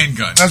more a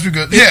handgun. As we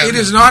go. It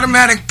is an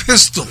automatic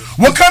pistol.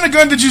 What kind of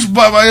gun did you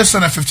buy your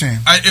son at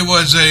 15? It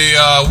was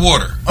a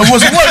water. It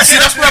was a water. See,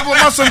 that's what I bought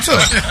my son too.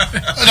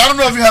 I don't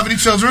know if you have any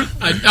children.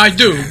 I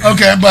do.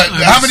 Okay, but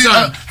how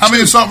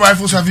many assault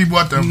rifles have you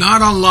bought them?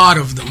 Not a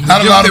lot of them.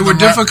 They were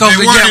difficult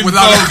to get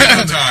without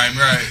at the time.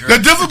 Right.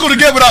 They're difficult to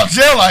get without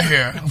jail, I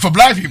hear, for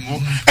black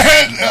people.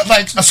 And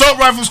like assault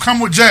rifles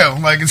come with jail.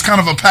 Like it's kind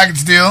of a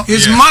package deal.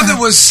 His mother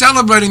was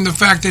celebrating the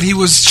fact that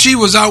she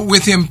was out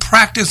with him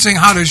practicing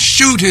how to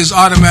shoot his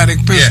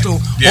automatic pistol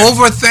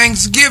over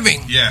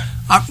Thanksgiving. Yeah.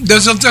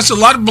 There's a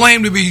lot of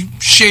blame to be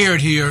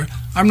shared here.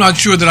 I'm not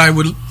sure that I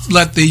would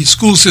let the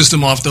school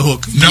system off the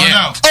hook. No.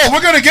 Oh,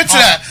 we're going to get to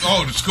that.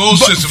 Oh, the school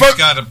system's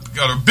got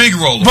a big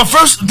role. But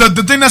first,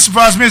 the thing that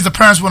surprised me is the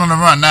parents went on a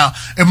run. Now,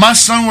 if my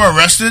son were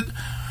arrested,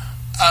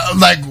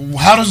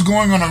 how does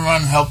going on a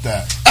run help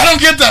that? I don't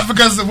get that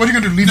because what are you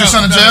going to do? Leave your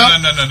son in jail?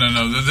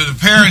 No. The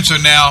parents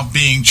are now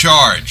being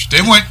charged.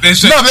 They went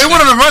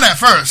on a run at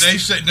first. They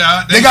said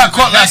they got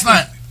caught last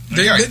night.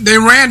 They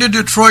ran to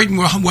Detroit and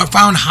were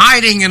found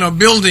hiding in a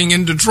building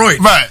in Detroit.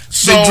 Right.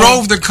 So, they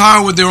drove the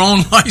car with their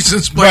own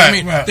license,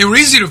 but they were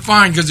easy to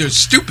find because they're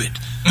stupid.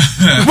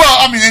 Well,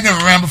 I mean, they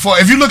never ran before.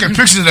 If you look at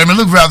pictures of them, they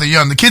look rather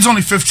young. The kid's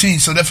only 15,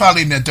 so they're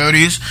probably in their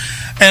 30s.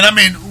 And I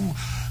mean,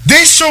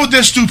 they showed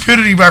their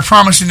stupidity by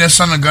promising their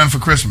son a gun for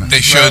Christmas.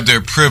 They showed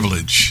their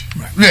privilege.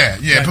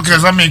 Yeah,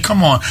 because, I mean,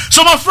 come on.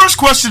 So my first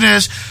question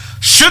is,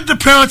 should the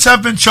parents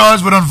have been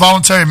charged with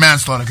involuntary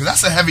manslaughter? Because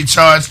that's a heavy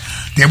charge.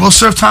 They will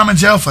serve time in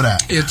jail for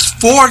that. It's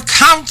 4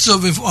 counts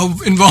of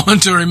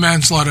involuntary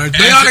manslaughter.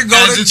 They ought to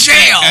go to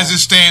jail. As it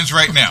stands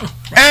right now.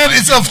 And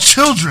it's of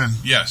children.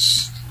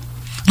 Yes.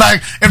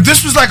 Like, if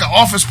this was like an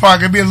office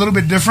park, it'd be a little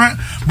bit different.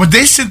 But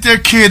they sent their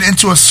kid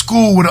into a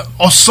school with an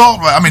assault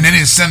rifle. I mean, they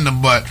didn't send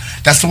them, but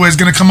that's the way it's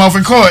going to come off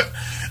in court.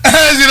 You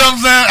know what I'm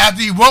saying?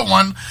 After he wrote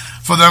one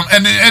for them.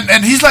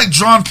 And he's like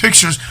drawing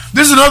pictures.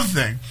 This is another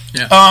thing.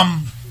 Yeah.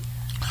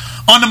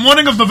 On the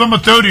morning of November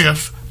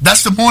 30th,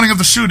 that's the morning of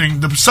the shooting,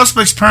 the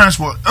suspect's parents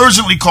were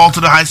urgently called to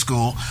the high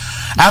school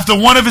after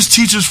one of his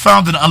teachers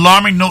found an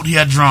alarming note he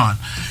had drawn.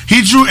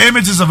 He drew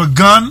images of a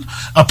gun,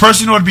 a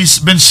person who had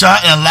been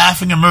shot, and a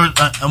laughing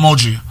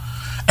emoji,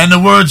 and the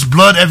words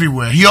 "blood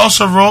everywhere." He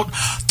also wrote,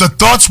 "The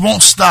thoughts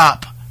won't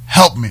stop.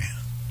 Help me."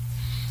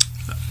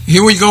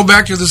 Here we go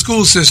back to the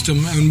school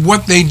system and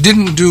what they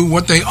didn't do,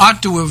 what they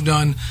ought to have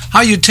done.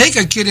 How you take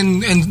a kid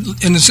in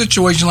a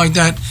situation like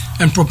that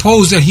and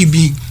propose that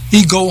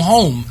he go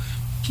home.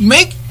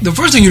 The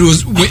first thing you do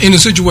is, in a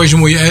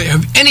situation where you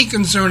have any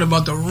concern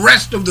about the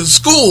rest of the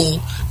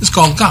school, is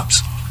call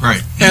cops.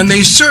 Right. And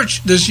they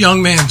searched this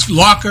young man's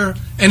locker,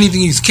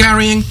 anything he's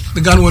carrying,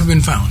 the gun would have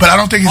been found. But I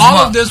don't think all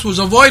of this was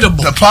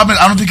avoidable. The problem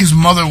is, I don't think his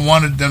mother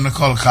wanted them to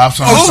call the cops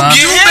on his son.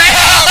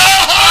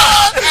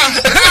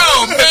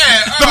 Oh,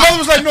 man. The mother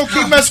was like, "No,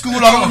 keep him at school.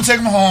 I don't want to take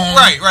him home."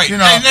 Right. You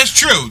know? And that's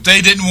true.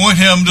 They didn't want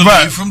him to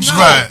leave from school.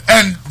 Right.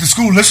 And the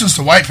school listens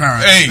to white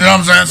parents. Hey, you know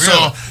what I'm saying?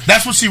 Really? So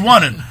that's what she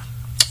wanted.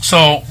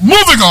 So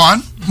moving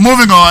on.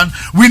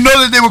 We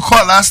know that they were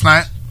caught last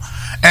night,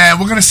 and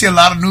we're going to see a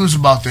lot of news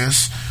about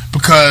this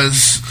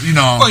because,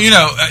 Well,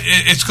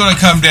 it's going to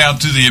come down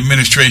to the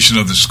administration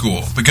of the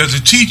school because the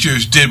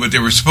teachers did what they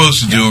were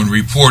supposed to do and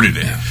reported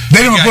it. They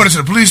didn't report it to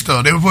the police,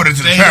 though. They reported it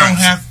to the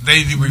parents.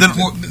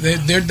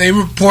 They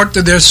report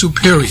to their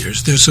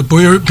superiors. Their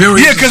superiors.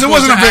 Yeah, because it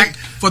wasn't a big.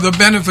 for the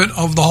benefit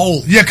of the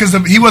whole. Yeah, because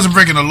he wasn't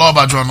breaking the law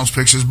by drawing those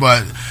pictures,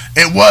 but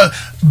it was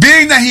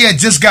being that he had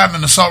just gotten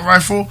an assault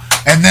rifle,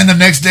 and then the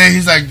next day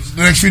the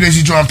next few days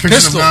he's drawing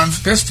pictures of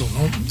guns. Pistol.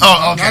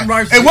 Oh, okay.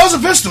 It was a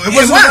pistol. It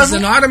was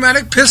an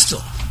automatic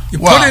pistol. You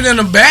put it in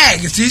a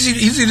bag. It's easy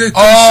to conceal.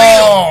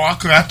 Oh,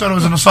 okay. I thought it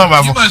was an assault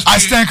rifle. I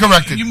stand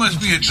corrected. You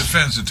must be a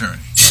defense attorney.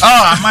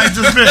 Oh, I might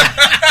just be.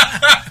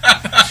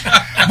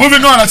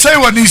 Moving on, I'll tell you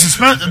what needs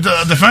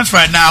defense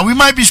right now. We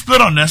might be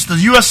split on this. The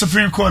U.S.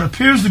 Supreme Court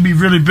appears to be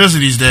really busy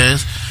these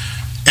days.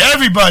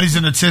 Everybody's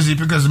in a tizzy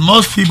because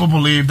most people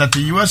believe that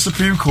the U.S.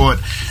 Supreme Court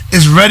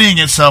is readying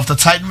itself to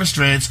tighten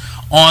restraints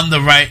on the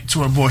right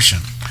to abortion.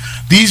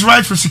 These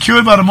rights were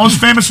secured by the most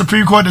famous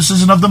Supreme Court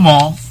decision of them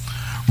all,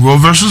 Roe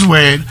versus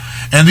Wade,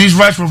 and these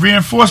rights were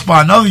reinforced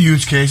by another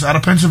huge case out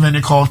of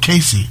Pennsylvania called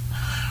Casey.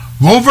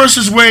 Roe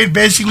versus Wade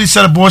basically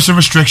set abortion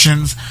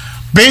restrictions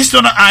based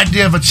on the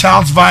idea of a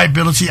child's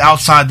viability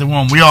outside the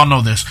womb. We all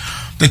know this.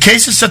 The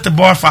cases set the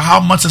bar for how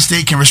much a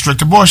state can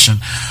restrict abortion.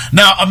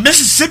 Now, a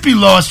Mississippi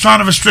law is trying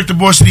to restrict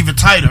abortion even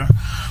tighter.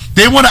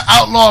 They want to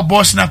outlaw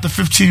abortion after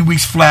 15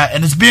 weeks flat,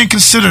 and it's being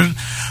considered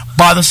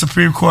by the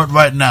Supreme Court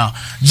right now.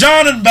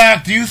 John and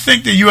Mack, do you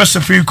think the U.S.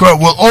 Supreme Court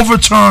will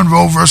overturn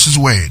Roe versus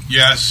Wade?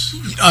 Yes.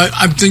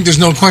 I think there's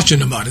no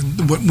question about it.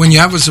 When you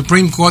have a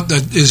Supreme Court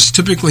that is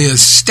typically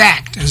as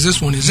stacked as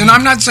this one is, and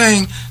I'm not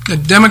saying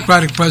that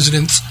Democratic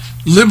presidents,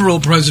 liberal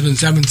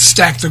presidents haven't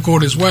stacked the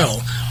court as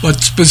well, but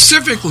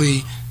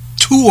specifically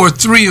 2 or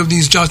 3 of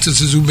these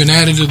justices who've been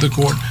added to the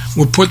court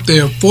were put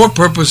there for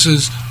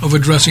purposes of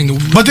addressing the...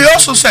 But they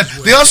also said,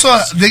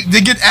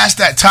 they get asked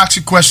that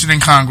toxic question in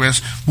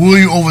Congress, will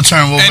you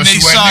overturn Roe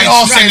versus Wade? They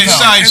all say no.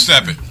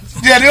 Sidestep it.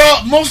 Yeah,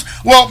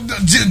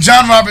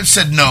 John Roberts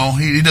said no.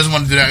 He doesn't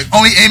want to do that.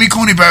 Only Amy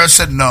Coney Barrett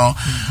said no.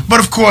 But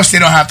of course, they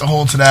don't have to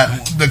hold to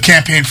that. The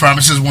campaign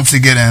promises once they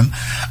get in.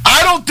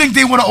 I don't think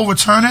they want to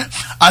overturn it.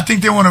 I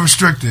think they want to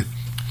restrict it.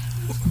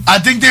 I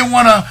think they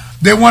want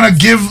to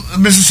give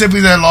Mississippi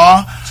their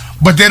law,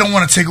 but they don't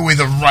want to take away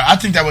the right. I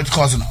think that would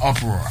cause an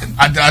uproar.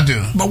 I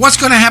do. But what's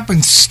going to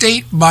happen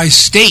state by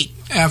state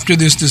after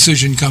this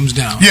decision comes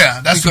down?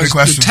 Yeah, that's the big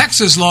question. The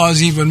Texas law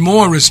is even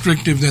more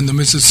restrictive than the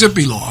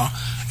Mississippi law.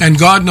 And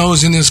God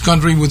knows in this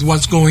country with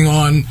what's going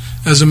on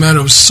as a matter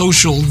of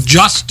social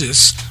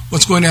justice,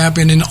 what's going to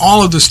happen in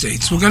all of the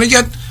states. We're going to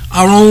get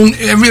our own,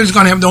 everybody's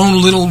going to have their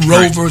own little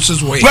Roe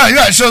versus Wade.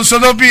 Right. So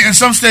there'll be, in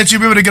some states,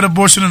 you'll be able to get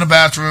abortion in the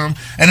bathroom.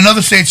 And in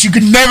other states, you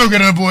can never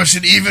get an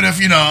abortion, even if,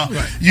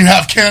 you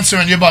have cancer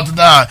and you're about to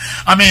die.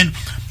 I mean,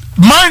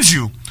 mind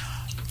you,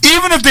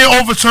 even if they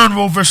overturn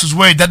Roe versus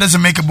Wade, that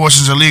doesn't make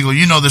abortions illegal.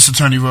 You know this,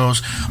 Attorney Rose.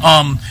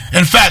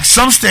 In fact,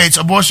 some states,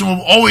 abortion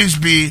will always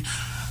be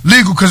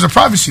legal because of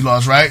privacy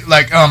laws, right?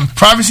 Like,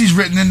 privacy is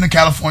written in the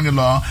California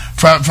law.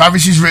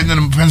 Privacy is written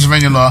in the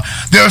Pennsylvania law.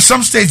 There are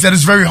some states that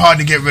it's very hard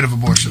to get rid of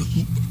abortion.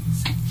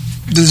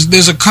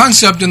 There's a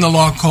concept in the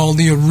law called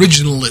the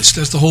originalist.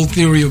 That's the whole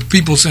theory of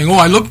people saying,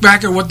 I look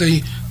back at what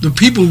the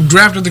people who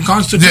drafted the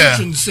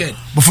Constitution said.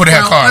 Before they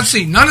had cars. Let's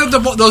see. None of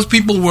those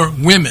people were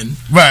women.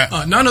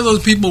 Right. None of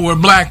those people were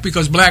black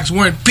because blacks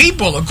weren't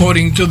people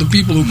according to the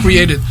people who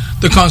created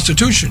the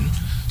Constitution.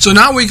 So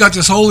now we got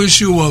this whole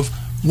issue of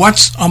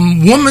what's a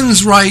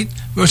woman's right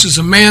versus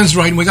a man's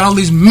right. And we got all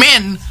these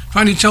men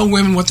trying to tell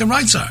women what their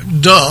rights are.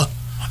 Duh.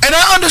 And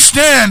I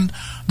understand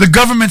the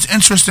government's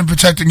interest in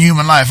protecting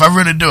human life. I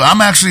really do.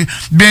 I'm actually,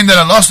 being that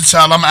I lost a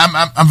child,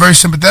 I'm very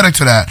sympathetic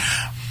to that.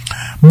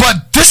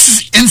 But this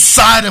is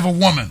inside of a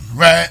woman,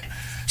 right?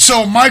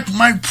 So my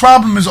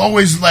problem is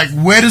always like,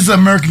 where does the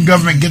American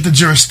government get the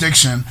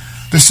jurisdiction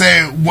to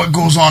say what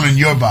goes on in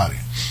your body?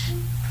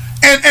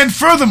 And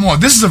furthermore,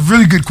 this is a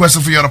really good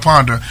question for you to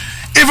ponder.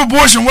 If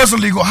abortion was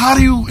illegal, how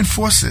do you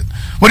enforce it?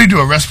 What do you do,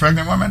 arrest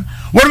pregnant women?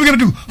 What are we going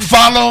to do?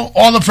 Follow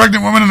all the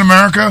pregnant women in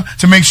America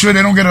to make sure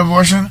they don't get an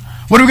abortion?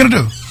 What are we going to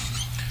do?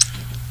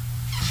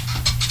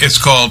 It's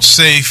called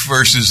safe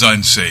versus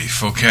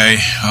unsafe, okay?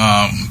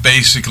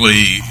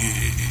 Basically,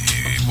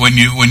 when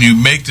you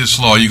make this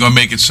law, you're going to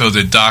make it so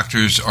that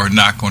doctors are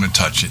not going to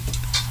touch it.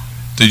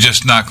 They're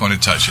just not going to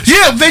touch it.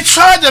 Yeah, they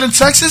tried that in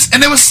Texas,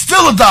 and there was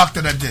still a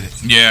doctor that did it.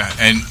 Yeah,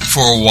 and for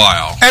a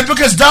while. And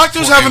because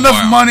doctors have enough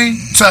money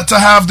to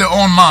have their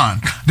own mind.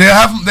 They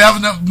have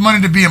enough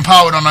money to be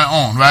empowered on their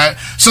own, right?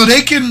 So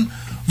they can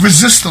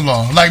resist the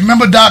law. Like,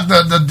 remember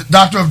the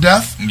Doctor of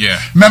Death?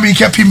 Yeah. Remember he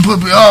kept people,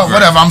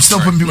 whatever, I'm still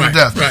putting people to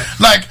death. Right.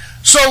 Like,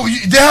 so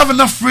they have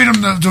enough freedom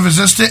to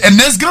resist it, and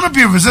there's going to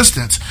be a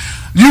resistance.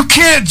 You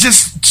can't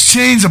just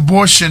change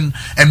abortion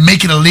and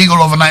make it illegal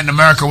overnight in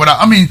America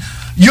without,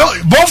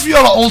 both of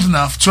y'all are old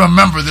enough to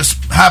remember this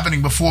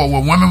happening before, where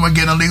women were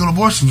getting illegal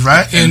abortions,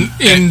 right? Did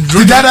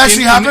that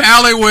actually happen? In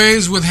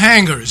alleyways with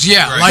hangers,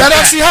 yeah. Right. Like that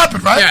actually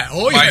happened, right? Yeah.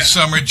 Oh, yeah. My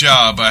summer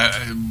job,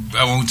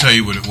 I won't tell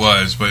you what it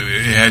was, but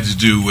it had to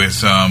do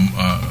with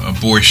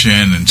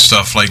abortion and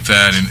stuff like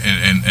that,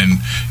 and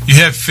you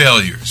have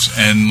failures,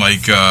 and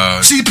like...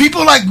 See,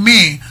 people like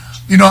me,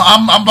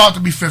 I'm about to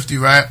be 50,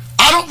 right?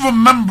 I don't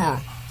remember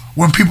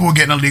when people were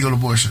getting illegal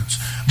abortions,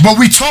 but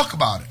we talk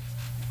about it.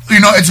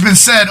 it's been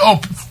said,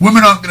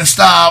 women aren't going to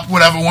stop,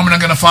 whatever. Women are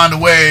going to find a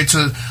way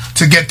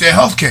to get their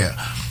health care.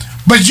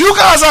 But you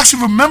guys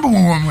actually remember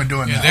when women were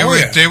doing that.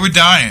 They were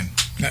dying.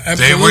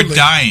 Absolutely. They were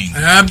dying.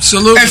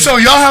 Absolutely. And so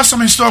y'all have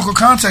some historical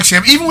context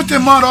here. Even with the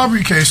Ahmaud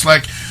Arbery case,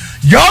 like,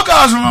 y'all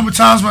guys remember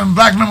times when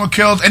black men were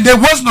killed and there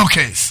was no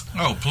case.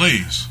 Oh,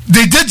 please.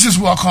 They did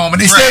just walk home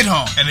and they stayed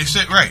home. And they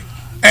stayed, right.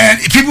 And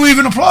people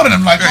even applauded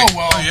them, like,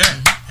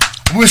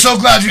 we're so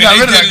glad you got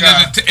rid of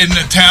that guy. In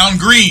the town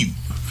green.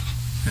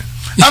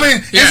 I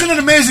mean, isn't it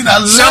amazing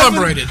that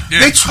celebrated?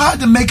 They tried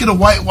to make it a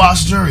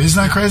whitewash jury.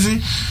 Isn't that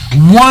crazy?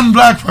 One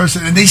black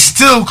person, and they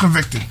still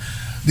convicted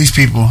these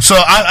people. So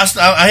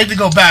I hate to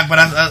go back, but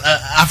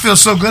I feel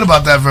so good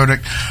about that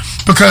verdict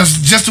because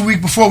just a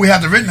week before we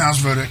had the Rittenhouse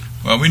verdict.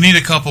 Well, we need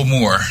a couple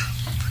more.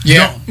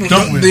 Yeah,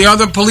 don't we? The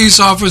other police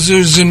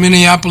officers in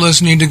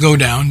Minneapolis need to go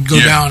down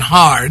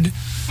hard.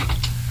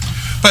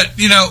 But,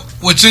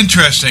 what's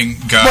interesting,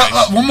 guys...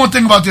 Well, one more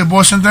thing about the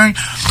abortion thing.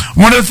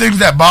 One of the things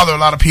that bother a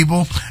lot of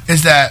people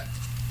is that,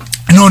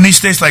 in these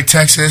states like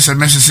Texas and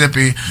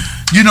Mississippi,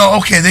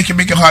 okay, they can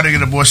make it hard to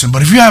get an abortion.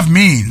 But if you have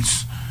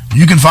means,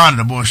 you can find an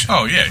abortion.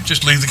 Oh, yeah,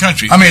 just leave the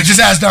country. I mean, just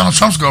ask Donald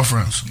Trump's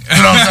girlfriends.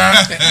 You know what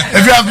I'm saying?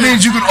 If you have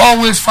means, you can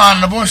always find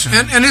an abortion.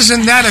 And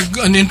isn't that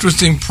an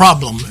interesting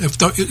problem?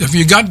 If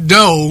you got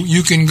dough,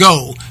 you can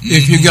go. Mm-hmm.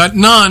 If you got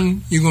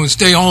none, you're going to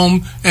stay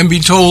home and be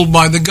told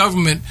by the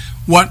government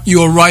what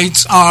your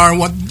rights are,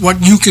 what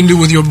you can do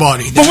with your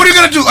body. But what are you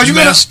going to do? Are you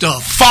going to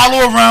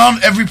follow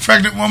around every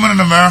pregnant woman in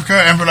America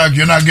and be like,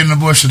 you're not getting an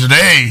abortion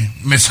today,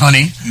 Miss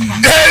Honey? Mm-hmm.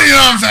 You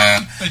know what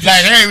I'm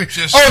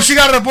saying? She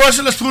got an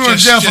abortion, let's put her in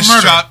jail for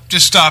murder.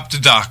 Just stop the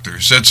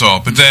doctors, that's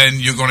all. But then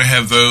you're going to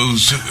have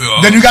those...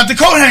 then you got the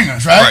coat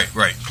hangers, right?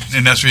 Right.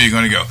 And that's where you're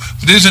going to go.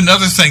 But there's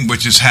another thing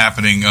which is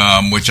happening,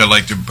 which I'd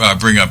like to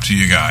bring up to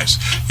you guys.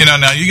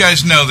 Now you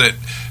guys know that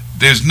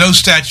there's no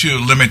statute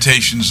of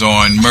limitations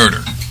on murder.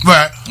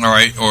 Right. All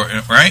right.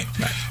 Right.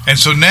 And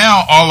so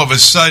now all of a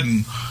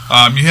sudden,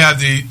 you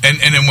have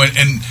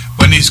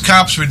when these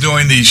cops were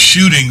doing these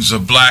shootings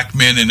of black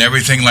men and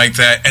everything like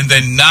that, and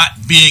then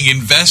not being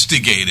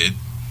investigated,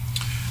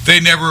 they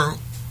never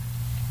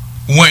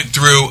went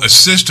through a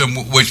system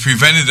which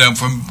prevented them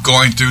from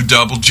going through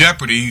double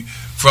jeopardy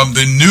from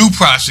the new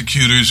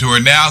prosecutors who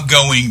are now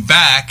going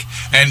back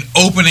and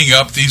opening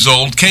up these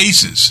old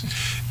cases.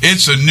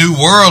 It's a new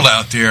world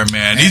out there,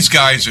 man. These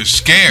guys are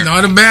scared.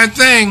 Not a bad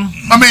thing.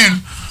 I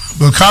mean,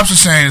 the cops are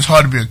saying it's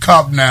hard to be a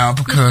cop now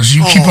because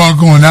you keep on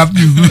going after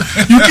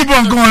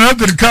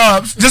the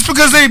cops just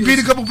because they beat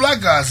a couple black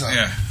guys up.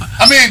 Yeah.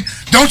 I mean,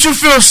 don't you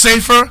feel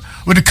safer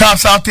with the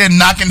cops out there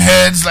knocking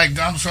heads like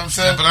Donald Trump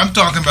said? Yeah, but I'm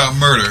talking about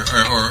murder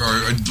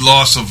or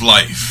loss of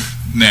life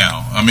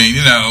now. I mean,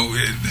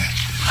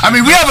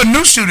 we have a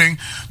new shooting.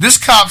 This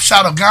cop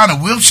shot a guy in a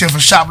wheelchair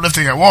for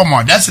shoplifting at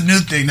Walmart. That's a new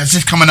thing that's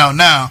just coming out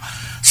now.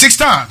 6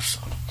 times.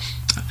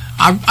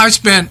 I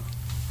spent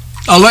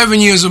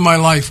 11 years of my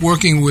life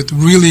working with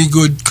really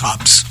good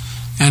cops.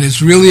 And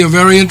it's really a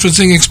very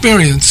interesting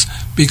experience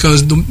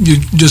because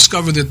you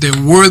discover that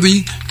they're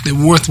worthy, they're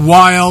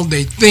worthwhile,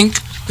 they think,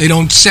 they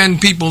don't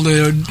send people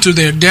to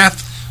their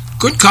death.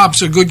 Good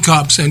cops are good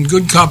cops, and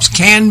good cops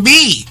can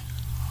be.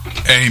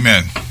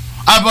 Amen.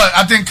 But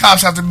I think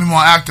cops have to be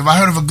more active. I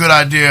heard of a good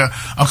idea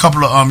a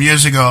couple of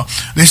years ago.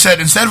 They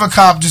said instead of a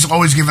cop just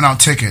always giving out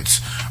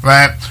tickets,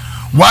 right?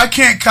 Why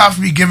can't cops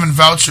be given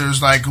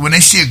vouchers like when they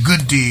see a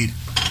good deed?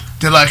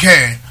 They're like,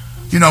 hey,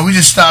 we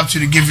just stopped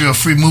you to give you a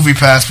free movie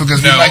pass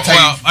because we like to.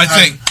 Well,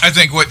 I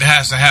think what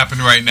has to happen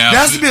right now. There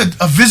has to be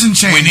a vision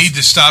change. We need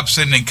to stop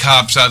sending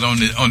cops out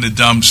on the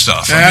dumb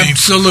stuff.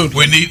 Absolutely.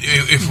 We need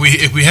if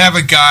we have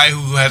a guy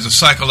who has a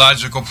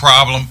psychological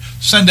problem,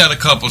 send out a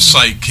couple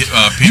psych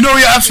people.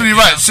 You're absolutely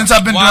right. Since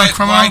I've been doing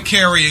criminal, why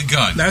carry a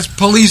gun? That's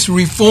police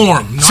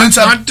reform,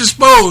 not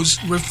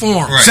dispose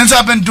reform. Right. Since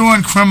I've been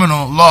doing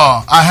criminal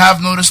law, I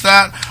have noticed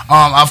that.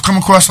 I've come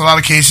across a lot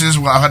of cases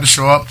where I've had to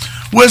show up.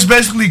 Where it's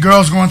basically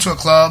girls going to a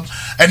club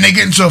and they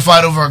get into a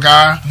fight over a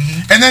guy.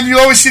 Mm-hmm. And then you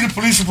always see the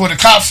police report. The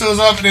cop shows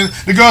up and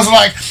the girls are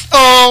like,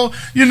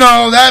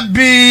 that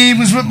B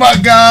was with my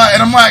guy.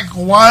 And I'm like,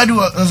 why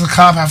does a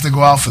cop have to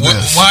go out for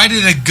this? Why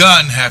did a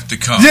gun have to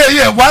come?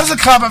 Yeah. Why does a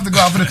cop have to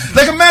go out for this?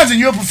 Like, imagine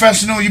you're a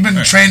professional. You've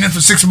been training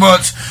for 6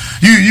 months.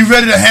 You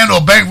ready to handle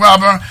a bank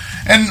robber.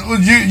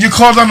 And you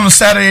called on a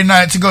Saturday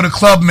night to go to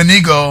Club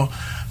Menigo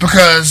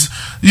because,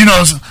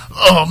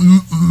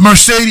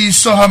 Mercedes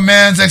saw her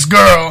man's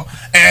ex-girl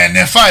and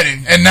they're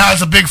fighting, and now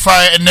it's a big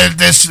fight, and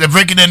they're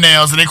breaking their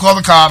nails, and they call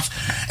the cops,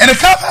 and the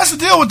cop has to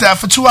deal with that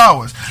for 2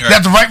 hours. Right. They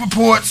have to write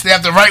reports, they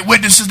have to write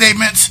witness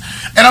statements,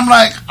 and I'm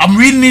like, I'm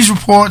reading these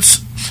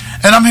reports,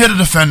 and I'm here to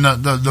defend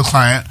the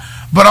client,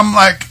 but I'm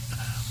like,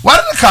 why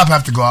did the cop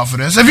have to go out for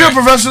this? If you're a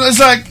professional, it's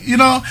like,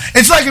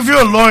 it's like if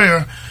you're a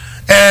lawyer,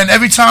 and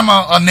every time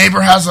a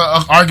neighbor has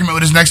an argument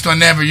with his next door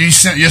neighbor, you're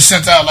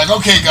sent out like,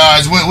 okay,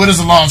 guys, where does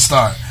the lawn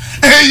start?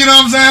 You know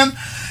what I'm saying?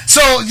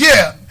 So,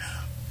 yeah.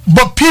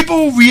 But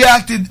people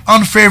reacted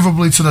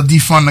unfavorably to the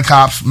defund the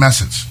cops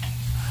message.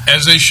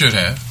 As they should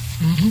have.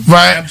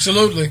 right?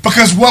 Absolutely.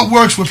 Because what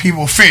works with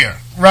people? Fear,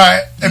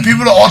 right? And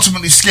people are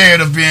ultimately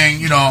scared of being,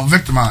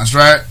 victimized,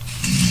 right?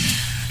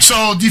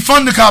 So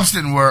defund the cops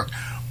didn't work,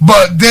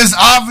 but there's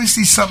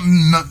obviously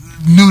something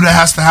new that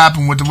has to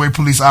happen with the way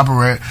police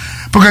operate,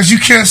 because you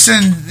can't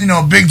send,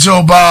 Big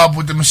Joe Bob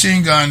with the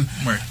machine gun,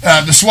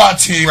 the SWAT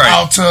team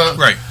out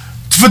to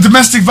for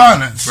domestic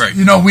violence. Right.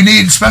 We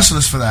need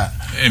specialists for that.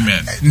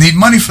 Amen. Need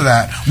money for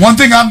that. One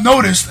thing I've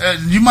noticed,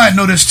 you might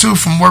notice too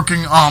from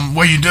working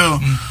where you do,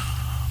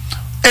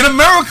 in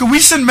America we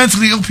send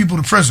mentally ill people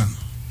to prison.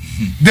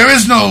 There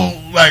is no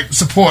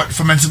support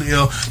for mentally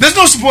ill. There's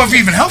no support for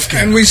even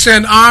healthcare. And we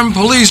send armed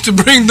police to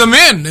bring them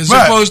in as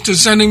opposed to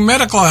sending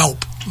medical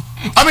help.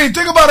 I mean,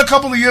 think about a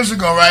couple of years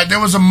ago, right? There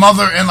was a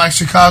mother in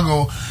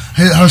Chicago.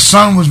 Her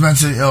son was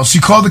mentally ill. She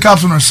called the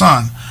cops on her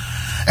son,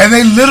 and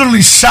they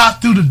literally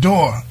shot through the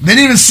door. They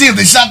didn't even see him.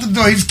 They shot through the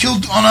door. He was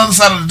killed on the other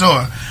side of the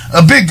door.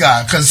 A big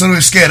guy, because so they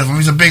were scared of him.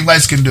 He's a big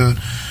light-skinned dude.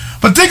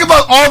 But think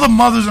about all the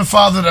mothers and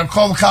fathers that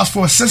called the cops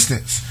for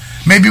assistance,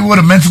 maybe with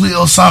a mentally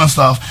ill son and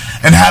stuff,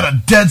 and had a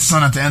dead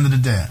son at the end of the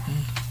day.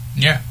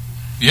 Yeah.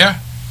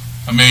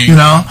 I mean,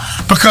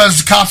 because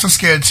the cops are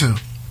scared too.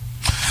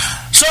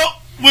 So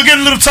we're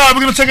getting a little tired.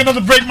 We're going to take another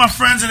break, my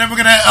friends, and then we're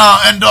going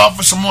to end off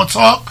with some more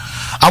talk.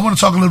 I want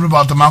to talk a little bit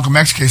about the Malcolm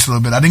X case a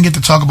little bit. I didn't get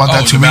to talk about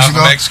that 2 weeks ago.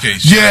 Malcolm X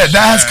case. Yeah,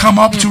 that has come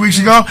up 2 weeks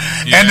ago,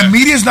 and the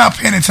media's not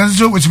paying attention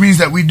to it, which means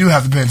that we do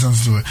have to pay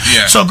attention to it.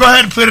 Yeah. So go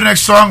ahead and play the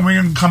next song.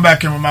 We're going to come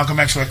back in with Malcolm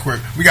X right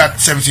quick. We got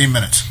 17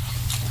 minutes.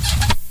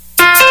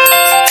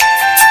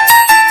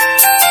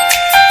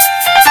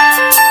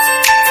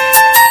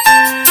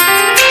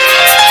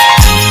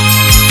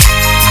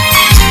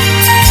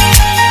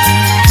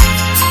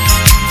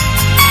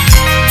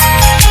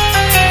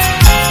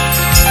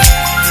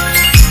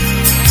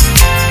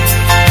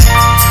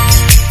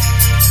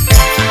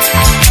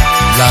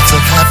 Lots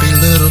of happy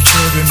little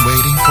children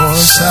waiting for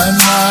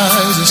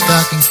sunrise, a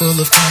stocking full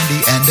of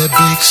candy and a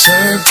big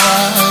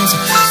surprise.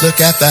 Look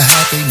at the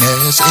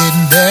happiness in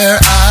their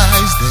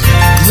eyes,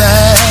 they're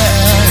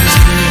glad it's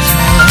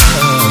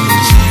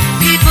Christmas.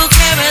 People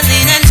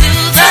caroling into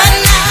the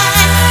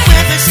night,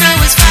 where the snow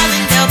is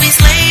falling, there'll be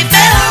sleigh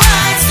bell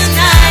rides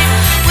tonight.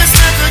 We'll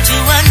snuggle to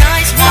a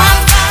nice warm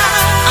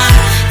fire. I'm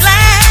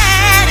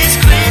glad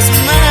it's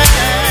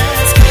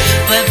Christmas,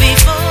 but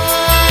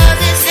before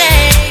this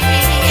day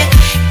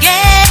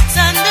gets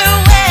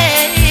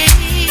underway,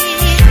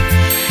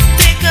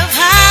 think of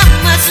how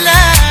much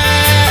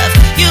love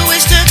you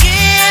wish to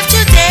give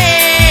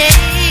today.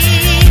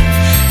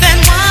 Then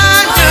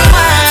wonder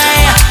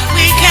why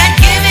we can't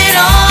give it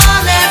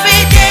all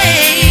every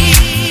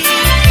day.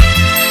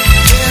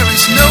 There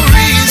is no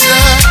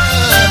reason.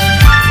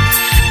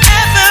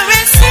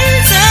 Every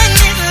season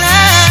is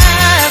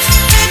love.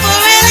 People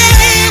really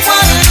need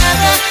one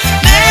another.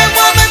 Man,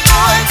 woman,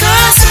 boy,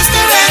 girl, sister,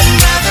 and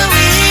brother.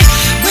 We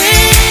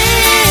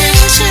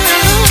wish you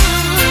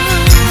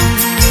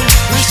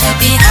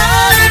happy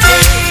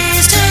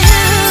holidays to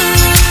you.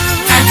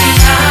 Happy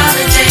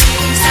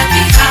holidays,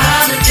 happy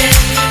holidays,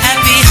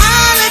 happy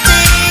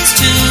holidays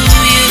to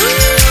you.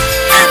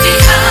 Happy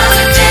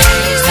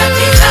holidays,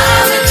 happy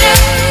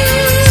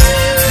holidays.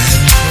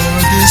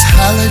 For this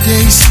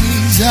holiday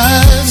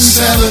season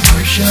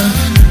celebration,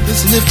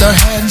 let's lift our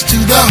hands to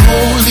the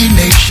holy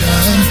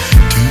nation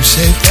to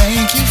say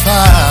thank you,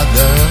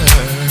 Father,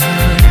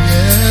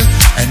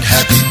 and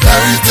happy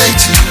birthday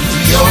to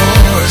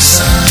your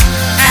son.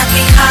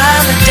 Happy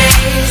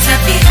holidays,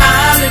 happy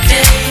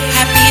holidays,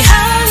 happy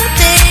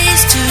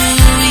holidays to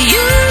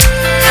you.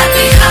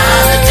 Happy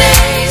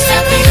holidays,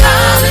 happy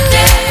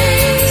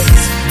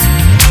holidays.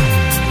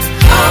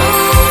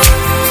 Oh,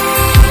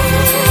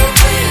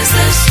 where's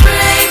the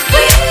strength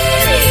we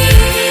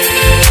need?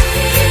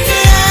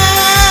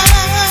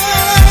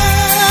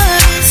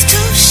 Love is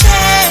to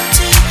share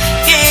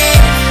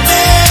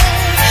together.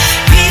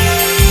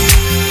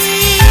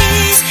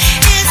 Peace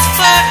is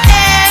for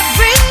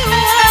everyone.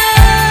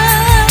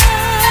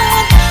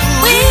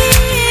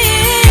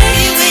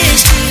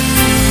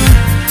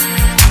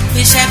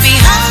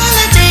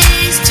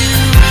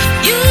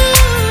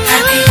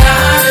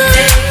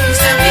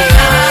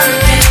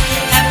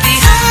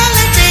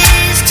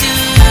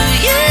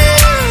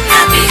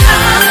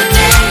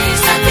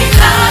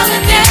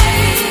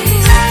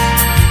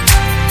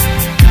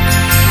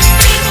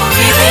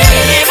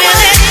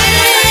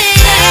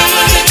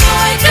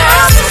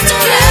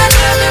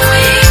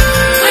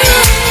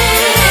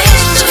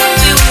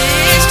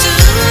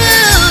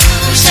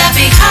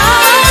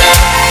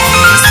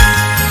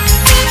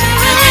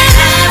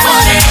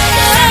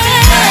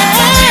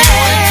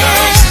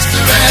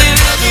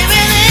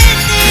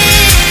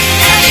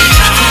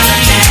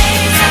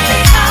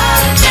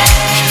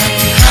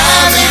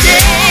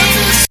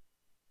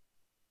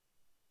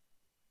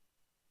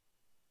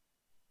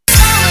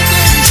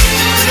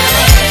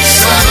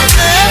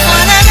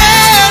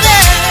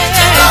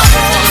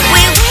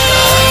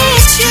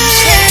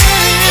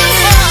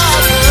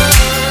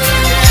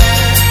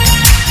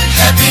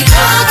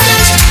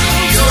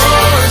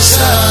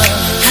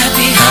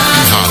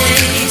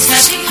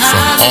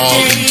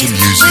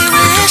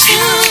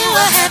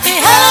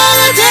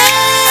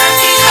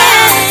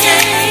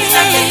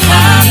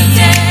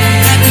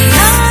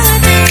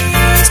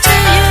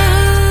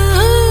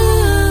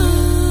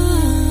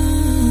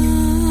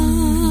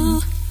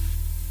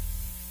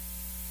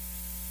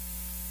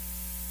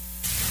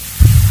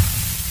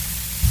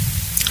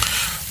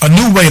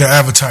 to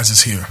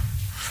advertisers here.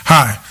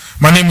 Hi,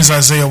 my name is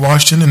Isaiah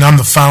Washington, and I'm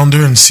the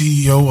founder and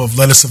CEO of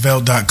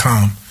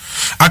LetUsAvail.com.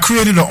 I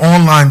created an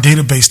online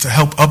database to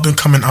help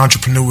up-and-coming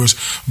entrepreneurs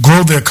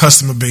grow their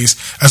customer base,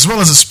 as well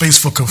as a space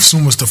for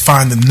consumers to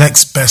find the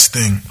next best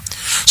thing.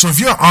 So if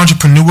you're an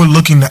entrepreneur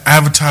looking to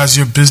advertise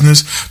your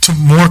business to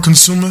more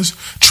consumers,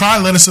 try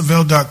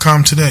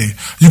LetUsAvail.com today.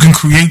 You can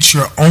create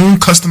your own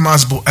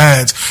customizable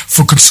ads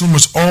for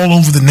consumers all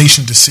over the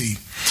nation to see.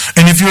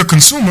 And if you're a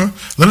consumer,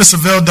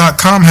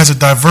 LetUsAvail.com has a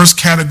diverse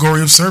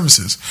category of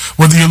services.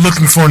 Whether you're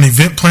looking for an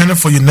event planner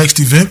for your next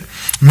event,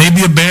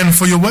 maybe a band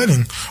for your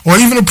wedding, or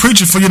even a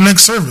preacher for your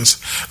next service,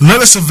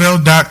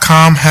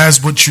 LetUsAvail.com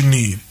has what you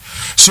need.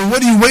 So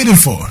what are you waiting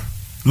for?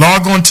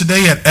 Log on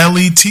today at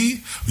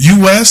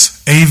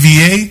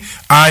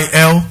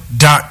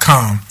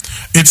LetUsAvail.com.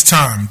 It's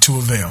time to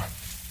avail.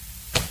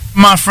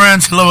 My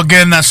friends, hello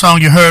again. That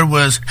song you heard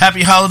was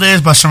Happy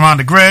Holidays by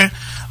Sharonda Gray,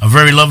 a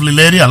very lovely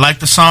lady. I like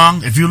the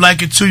song. If you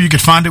like it too, you can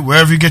find it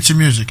wherever you get your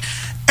music.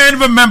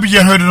 And remember,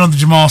 you heard it on the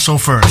Jamal Show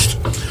first.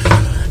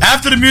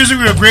 After the music,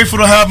 we are grateful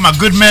to have my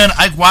good man,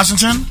 Ike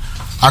Washington.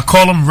 I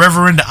call him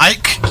Reverend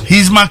Ike.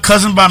 He's my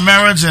cousin by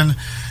marriage, and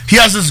he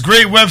has this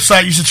great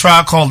website you should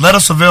try called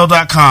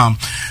LetUsAvail.com.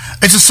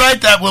 It's a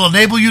site that will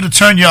enable you to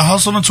turn your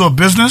hustle into a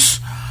business.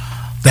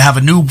 They have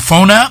a new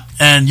phone app,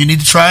 and you need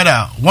to try it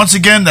out. Once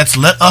again, that's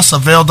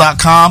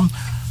LetUsAvail.com.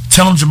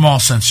 Tell them Jamal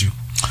sent you.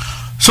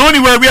 So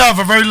anyway, we have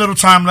a very little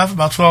time left,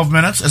 about 12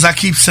 minutes. As I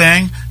keep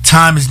saying,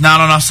 time is not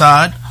on our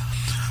side.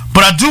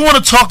 But I do want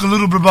to talk a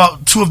little bit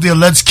about two of the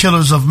alleged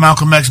killers of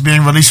Malcolm X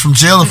being released from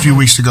jail a few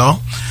weeks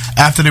ago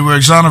after they were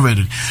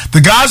exonerated.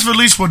 The guys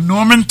released were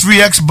Norman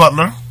 3X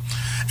Butler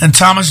and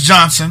Thomas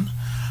Johnson.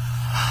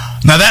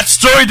 Now, that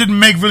story didn't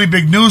make really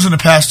big news in the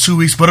past 2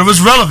 weeks, but it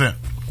was relevant.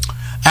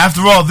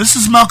 After all, this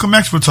is Malcolm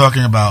X we're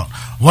talking about,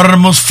 one of the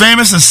most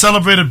famous and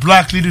celebrated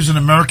black leaders in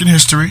American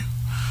history.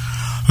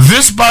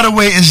 This, by the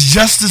way, is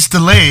justice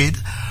delayed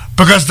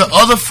because the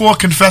other four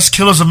confessed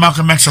killers of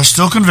Malcolm X are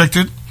still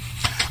convicted.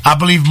 I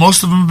believe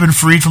most of them have been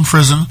freed from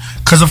prison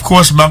because, of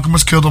course, Malcolm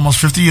was killed almost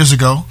 50 years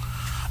ago,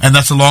 and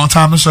that's a long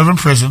time to serve in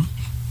prison.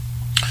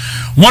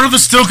 One of the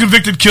still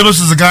convicted killers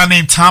is a guy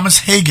named Thomas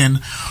Hagen,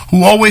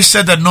 who always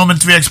said that Norman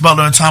 3X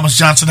Butler and Thomas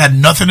Johnson had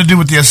nothing to do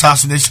with the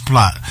assassination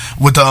plot,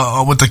 with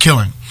the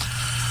killing.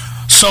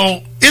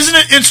 So, isn't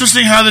it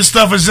interesting how this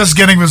stuff is just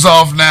getting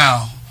resolved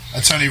now?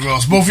 Attorney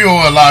Rose, both of you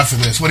are alive for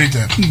this. What do you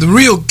think? The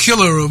real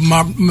killer of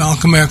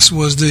Malcolm X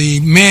was the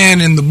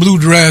man in the blue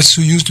dress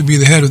who used to be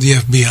the head of the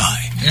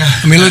FBI. Yeah.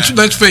 I mean,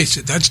 let's face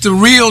it, that's the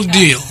real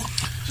deal.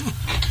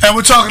 And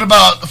we're talking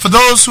about, for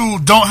those who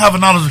don't have a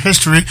knowledge of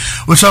history,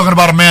 we're talking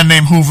about a man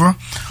named Hoover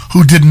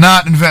who did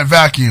not invent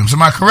vacuums.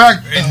 Am I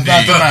correct?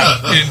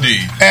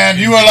 Indeed. And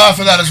you were alive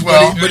for that as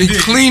well. But he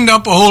cleaned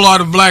up a whole lot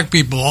of black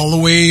people all the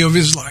way of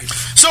his life.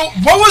 So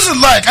what was it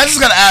like? I just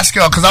got to ask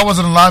y'all because I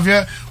wasn't alive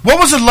yet. What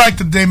was it like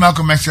the day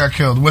Malcolm X got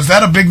killed? Was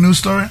that a big news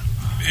story?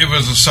 It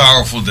was a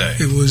sorrowful day.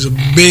 It was a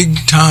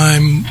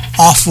big-time,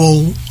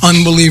 awful,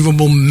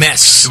 unbelievable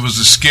mess. It was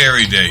a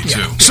scary day,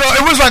 too. So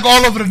it was like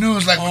all over the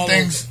news, like when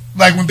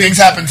things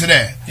happen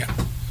today. Yeah.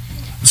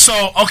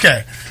 So,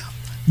 okay.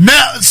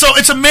 Now, so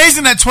it's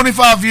amazing that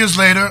 25 years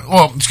later,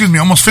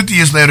 almost 50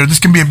 years later, this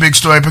can be a big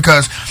story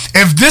because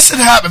if this had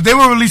happened, if they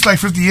were released like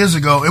 50 years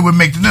ago, it would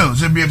make the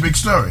news. It would be a big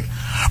story.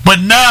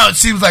 But now it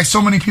seems like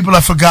so many people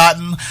have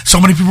forgotten. So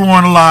many people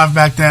weren't alive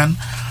back then.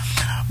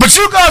 But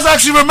you guys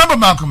actually remember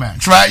Malcolm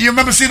X, right? You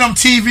remember seeing him on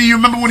TV. You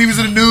remember when he was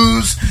in the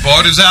news.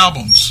 Bought his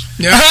albums.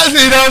 Yeah.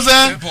 You know what I'm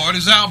saying? Bought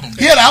his albums.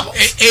 He had albums.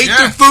 Ate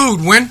the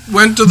food. Went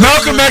to the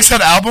Malcolm X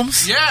had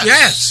albums?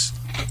 Yes.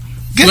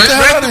 Get the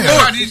hell out of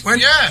here.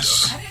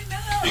 Yes.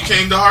 He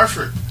came to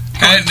Hartford.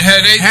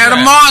 Had a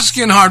mosque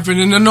in Hartford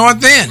in the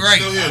North End. Right.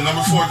 Still here,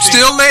 number 14.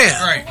 Still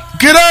there. Right.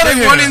 Get out of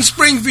here. One in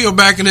Springfield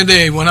back in the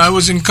day when I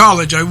was in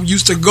college. I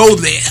used to go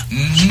there.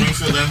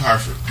 Springfield and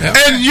Hartford. Yep.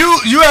 And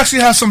you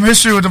actually have some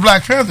history with the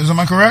Black Panthers, am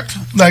I correct?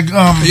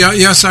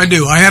 Yes, I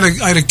do. I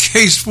had a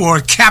case for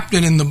a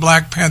captain in the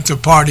Black Panther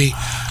Party,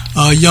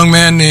 a young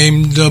man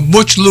named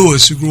Butch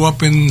Lewis, who grew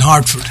up in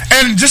Hartford.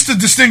 And just to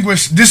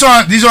distinguish, these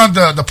aren't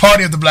the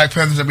party of the Black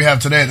Panthers that we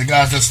have today, the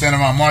guys that stand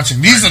around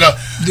marching. These are the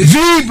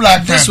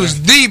Black Panthers. This was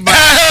the Black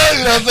Panthers.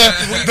 You know what I'm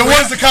saying? The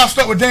ones the cops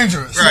thought were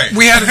dangerous. Right.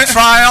 We had a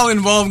trial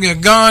involving a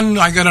gun.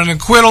 I got an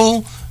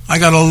acquittal. I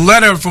got a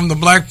letter from the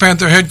Black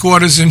Panther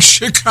headquarters in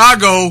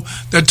Chicago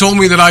that told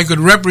me that I could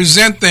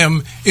represent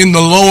them in the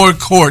lower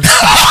court.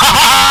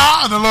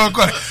 The lower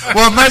court.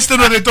 Well, nice to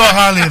know they thought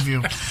highly of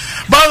you.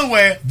 By the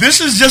way, this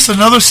is just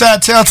another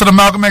sad tale to the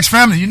Malcolm X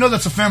family. You know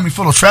that's a family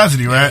full of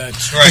tragedy, right? Yeah,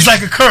 that's right. It's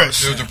like a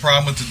curse. There was a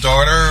problem with the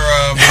daughter.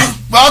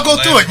 Well, I'll go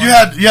through it. You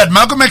had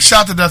Malcolm X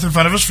shot to death in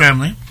front of his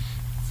family,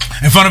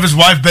 in front of his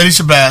wife, Betty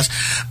Shabazz.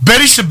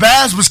 Betty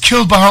Shabazz was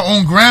killed by her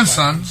own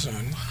grandson.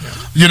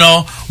 You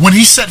know, when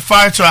he set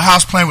fire to a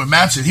house playing with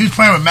matches. He was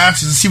playing with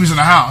matches and she was in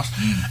the house.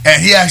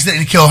 And he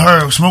accidentally killed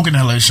her with smoke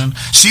inhalation.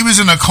 She was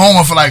in a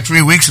coma for like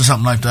 3 weeks or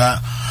something like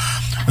that.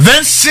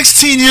 Then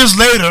 16 years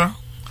later,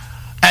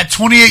 at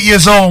 28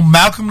 years old,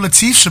 Malcolm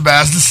Latif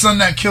Shabazz, the son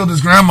that killed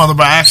his grandmother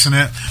by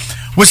accident,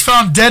 was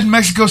found dead in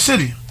Mexico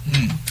City.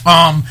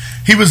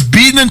 He was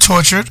beaten and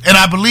tortured, and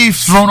I believe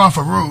thrown off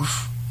a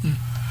roof.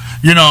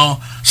 You know,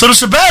 so the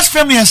Shabazz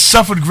family has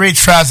suffered great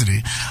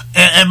tragedy,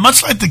 and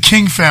much like the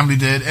King family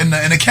did, and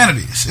the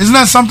Kennedys. Isn't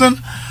that something?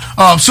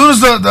 As soon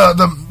as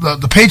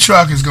the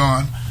patriarch is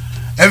gone,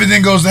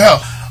 everything goes to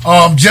hell.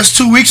 Just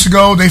 2 weeks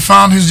ago, they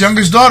found his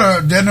youngest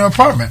daughter dead in her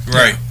apartment.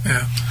 Right.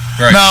 Yeah.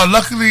 Right. Now,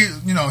 luckily,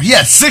 you know, he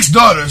had 6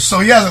 daughters, so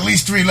he has at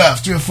least 3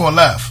 or 4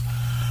 left.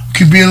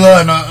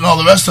 Kabila and all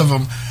the rest of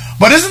them.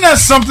 But isn't that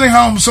something,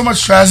 how so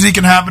much tragedy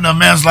can happen to a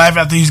man's life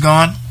after he's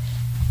gone?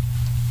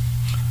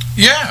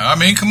 Yeah, I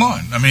mean, come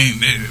on. I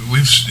mean,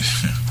 we've...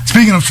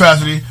 Speaking of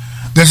tragedy,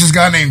 there's this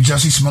guy named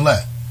Jussie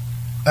Smollett.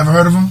 Ever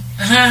heard of him?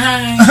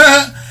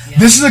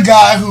 This is a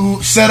guy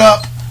who set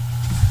up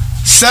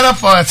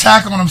an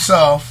attack on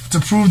himself to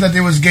prove that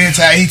there was gay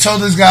attack. He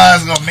told his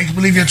guys, "Go make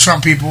believe you're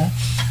Trump people."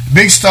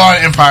 Big star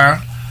in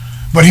Empire,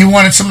 but he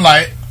wanted some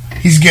light.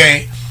 He's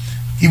gay.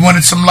 He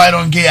wanted some light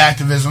on gay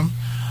activism,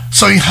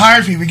 so he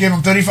hired people. He gave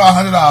them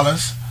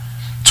 $3,500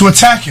 to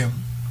attack him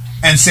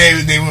and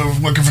say they were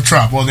working for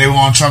Trump or they were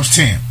on Trump's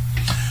team.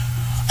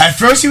 At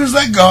first, he was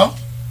let go.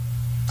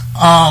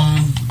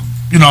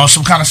 You know,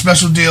 some kind of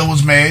special deal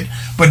was made,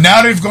 but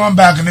now they've gone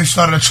back and they've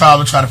started a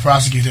trial to try to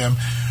prosecute him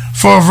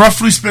for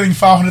roughly spending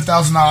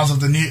 $500,000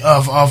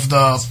 of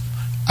the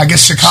I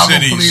guess Chicago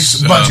City's,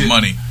 police budget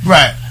money,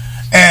 right,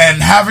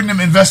 and having them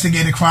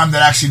investigate a crime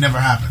that actually never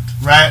happened.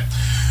 Right,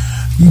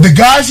 the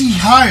guys he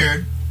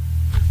hired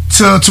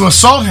to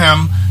assault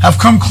him have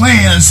come clean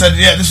and said,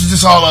 yeah, this was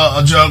just all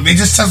a joke. They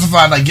just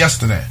testified like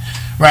yesterday.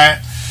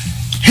 Right,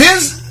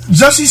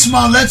 Jussie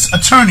Smollett's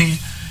attorney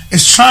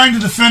is trying to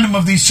defend him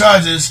of these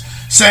charges,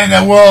 saying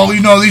that, well,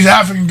 you know, these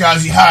African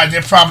guys he hired,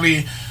 they're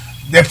probably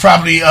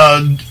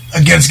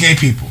against gay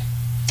people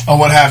or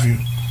what have you.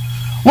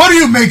 What do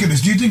you make of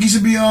this? Do you think he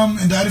should be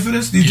indicted for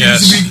this? Do you think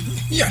he should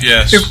be? Yeah.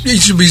 Yes. If he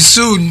should be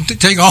sued and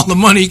take all the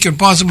money he can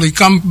possibly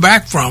come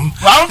back from.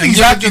 Well, I don't think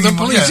and give it to the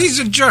anymore, police. yeah. He's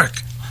a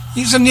jerk.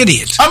 He's an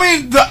idiot. I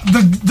mean,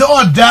 the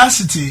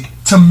audacity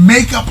to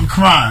make up a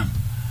crime.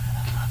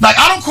 Like,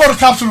 I don't call the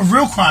cops when a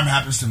real crime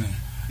happens to me.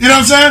 You know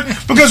what I'm saying?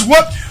 Because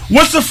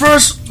what's the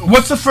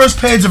first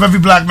page of every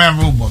black man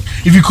rule book?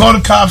 If you call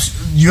the cops,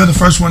 you're the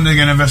first one they're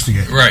gonna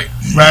investigate. Right.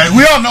 Right?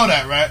 We all know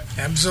that, right?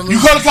 Absolutely.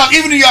 You call the cops,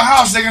 even in your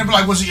house, they're gonna be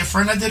like, was it your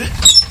friend that did it?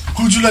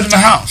 Who'd you let in the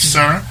house,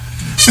 sir?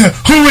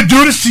 Who would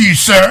do this to you,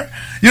 sir?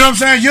 You know what I'm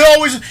saying? You're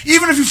always,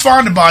 even if you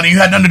find the body, you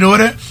had nothing to do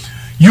with it,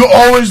 you're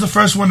always the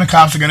first one the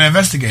cops are gonna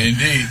investigate.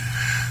 Indeed.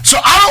 So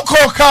I don't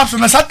call cops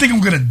unless I think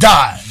I'm gonna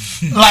die.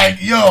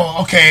 Like, yo,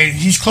 okay,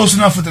 he's close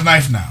enough with the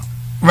knife now,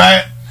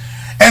 right?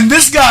 And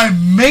this guy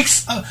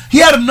he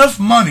had enough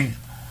money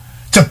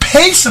to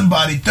pay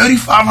somebody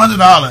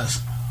 $3,500.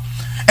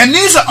 And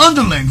these are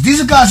underlings. These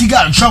are guys he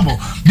got in trouble.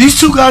 These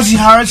 2 guys he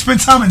hired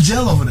spent time in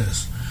jail over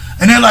this.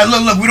 And they're like,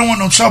 look, we don't want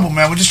no trouble,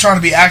 man. We're just trying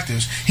to be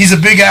actors. He's a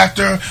big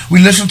actor. We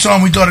listened to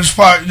him. We thought we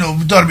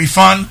thought it'd be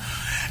fun.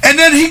 And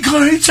then he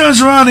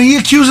turns around and he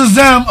accuses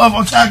them of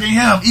attacking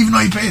him, even though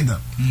he paid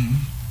them. Mm-hmm.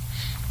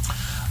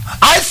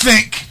 I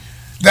think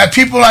that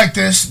people like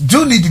this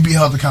do need to be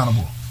held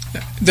accountable.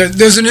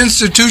 There's an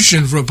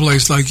institution for a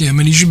place like him,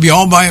 and he should be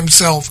all by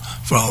himself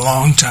for a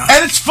long time.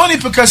 And it's funny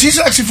because he's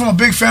actually from a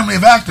big family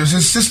of actors.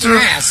 His sister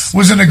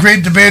was in The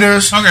Great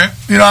Debaters. Okay.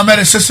 You know, I met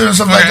his sister and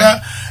stuff like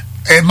that.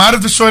 It might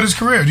have destroyed his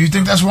career. Do you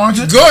think that's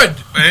warranted? Good.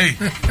 Hey,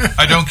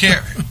 I don't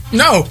care.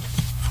 No.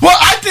 Well,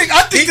 I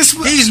think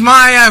he's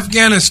my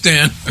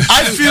Afghanistan.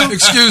 I feel.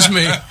 Excuse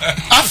me.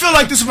 I feel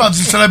like this about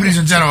celebrities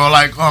in general.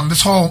 Like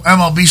this whole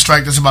MLB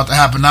strike that's about to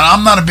happen. Now,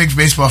 I'm not a big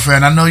baseball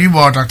fan. I know you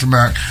are, Dr.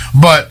 Mack,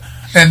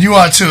 and you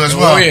are too as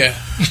well. Oh yeah.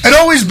 It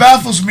always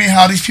baffles me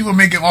how these people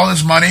making all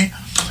this money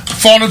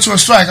fall into a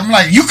strike. I'm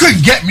like, you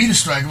couldn't get me to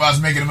strike if I was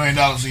making $1 million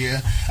a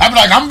year. I'd be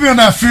like, I'm being on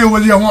that field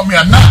whether you want me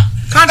or not.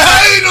 You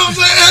know what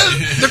I'm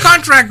saying? The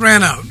contract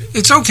ran out.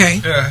 It's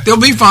okay. Yeah. They'll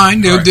be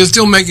fine. They're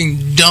still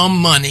making dumb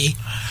money.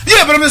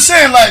 Yeah, but I'm just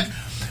saying, like,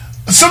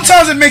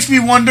 sometimes it makes me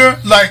wonder,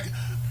 like,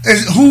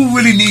 who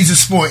really needs a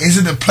sport? Is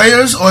it the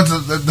players or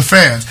the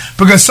fans?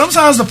 Because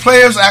sometimes the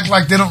players act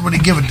like they don't really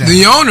give a damn.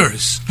 The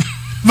owners.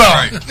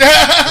 Right.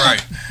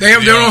 Right. They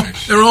have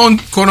their own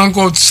quote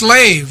unquote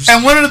slaves.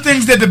 And one of the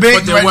things they're debating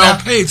but they're right well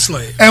now, paid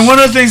slaves. and one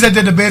of the things that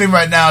they're debating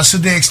right now is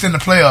should they extend the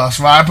playoffs,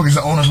 right? Because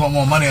the owners want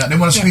more money out. They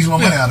want to squeeze more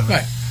money out of it.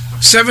 Right.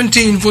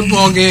 17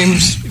 football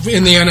games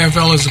in the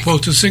NFL as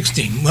opposed to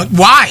 16. But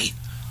why?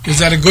 Is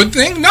that a good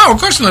thing? No,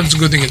 of course not. It's a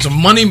good thing. It's a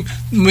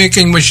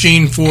money-making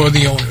machine for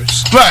the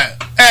owners. Right.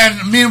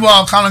 And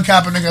meanwhile, Colin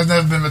Kaepernick has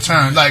never been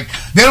returned. Like,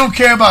 they don't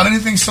care about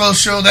anything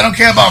social. They don't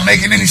care about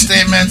making any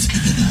statements.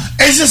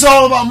 It's just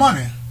all about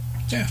money.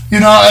 Yeah. You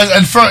know,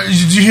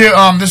 did you hear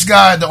this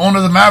guy, the owner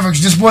of the Mavericks,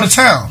 just bought a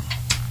town?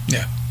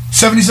 Yeah.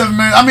 $77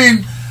 million. I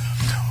mean,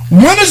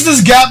 when is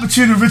this gap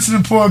between the rich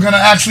and the poor going to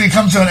actually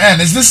come to an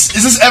end? Is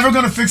this ever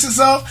going to fix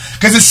itself?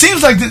 Because it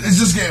seems like it's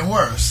just getting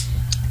worse.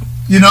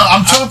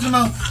 I'm talking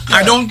to...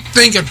 I don't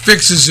think it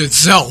fixes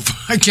itself.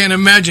 I can't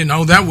imagine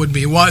how that would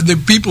be. Why the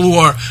people who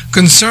are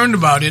concerned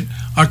about it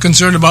are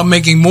concerned about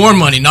making more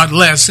money, not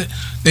less.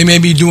 They may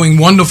be doing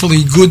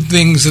wonderfully good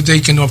things that they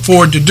can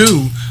afford to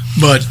do,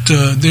 but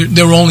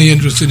they're only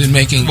interested in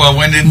making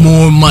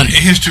more money.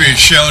 History has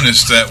shown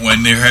us that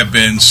when there have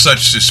been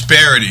such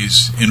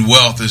disparities in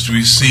wealth as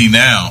we see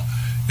now,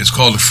 it's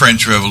called the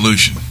French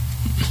Revolution.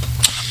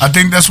 I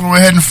think that's what we're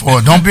heading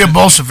for. Don't be a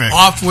Bolshevik.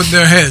 Off with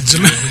their heads.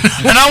 And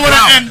I want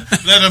to end.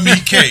 Let them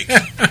eat cake.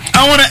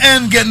 I want to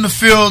end getting the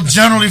feel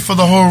generally for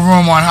the whole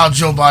room on how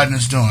Joe Biden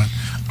is doing.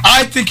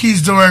 I think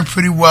he's doing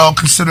pretty well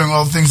considering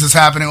all the things that's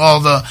happening. They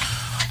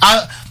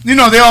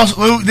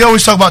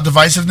always talk about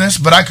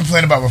divisiveness, but I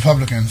complain about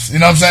Republicans. You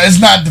know what I'm saying?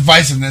 It's not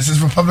divisiveness. It's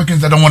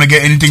Republicans that don't want to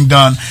get anything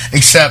done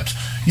except,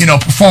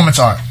 performance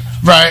art,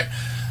 right?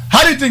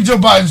 How do you think Joe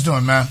Biden's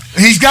doing, man?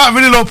 He's got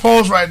really low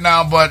polls right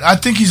now, but I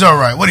think he's all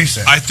right. What do you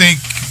say? I think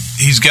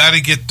he's got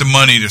to get the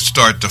money to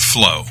start to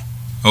flow,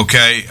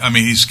 okay? I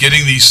mean, he's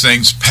getting these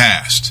things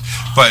passed.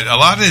 But a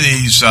lot of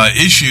these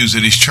issues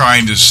that he's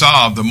trying to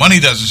solve, the money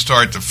doesn't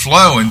start to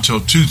flow until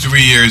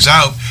 2-3 years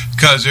out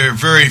because there are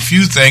very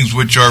few things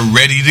which are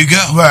ready to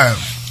go. Right.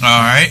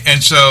 All right?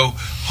 And so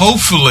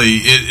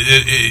hopefully,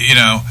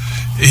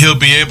 he'll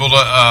be able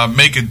to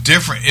make a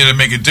difference. It'll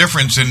make a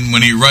difference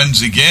when he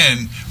runs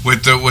again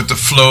with the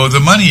flow of the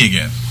money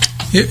again.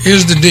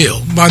 Here's the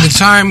deal. By the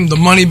time the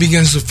money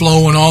begins to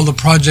flow and all the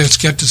projects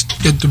get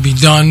to be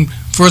done,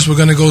 first we're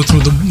going to go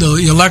through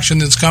the election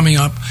that's coming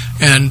up,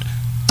 and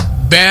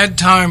bad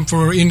time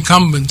for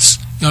incumbents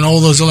on all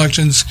those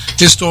elections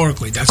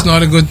historically. That's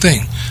not a good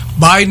thing.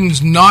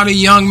 Biden's not a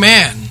young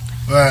man.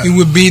 Right. He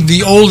would be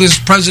the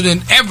oldest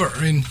president ever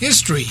in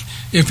history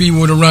if he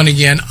were to run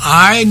again.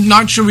 I'm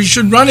not sure he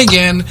should run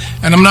again,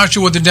 and I'm not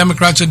sure what the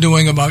Democrats are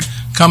doing about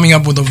coming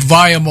up with a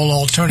viable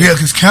alternative. Yeah,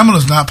 because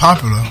Kamala's not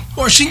popular.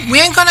 Well, we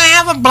ain't going to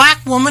have a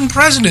black woman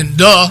president.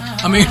 Duh.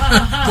 I mean,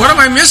 what am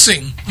I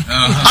missing?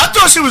 I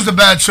thought she was the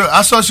bad choice.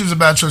 I thought she was a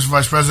bad choice for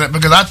vice president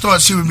because I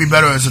thought she would be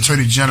better as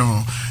attorney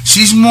general.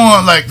 She's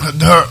more like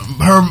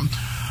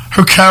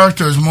her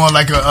character is more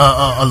like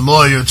a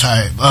lawyer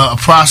type, a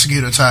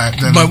prosecutor type.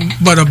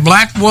 But a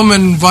black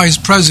woman vice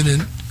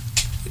president,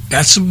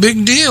 that's a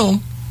big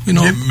deal. We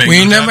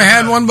ain't never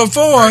had one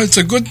before. It's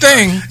a good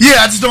thing.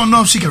 Yeah, I just don't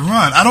know if she can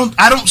run.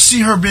 I don't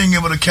see her being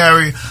able to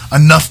carry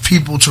enough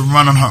people to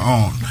run on her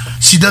own.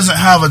 She doesn't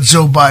have a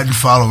Joe Biden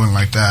following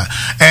like that.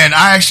 And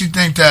I actually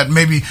think that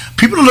maybe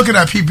people are looking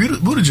at Pete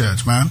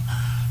Buttigieg, man.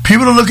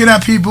 People are looking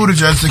at Pete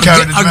Buttigieg to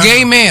carry this a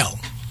gay male.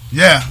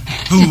 Yeah.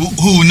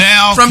 Who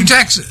now from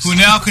Texas. Who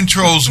now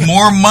controls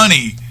more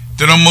money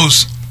than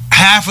almost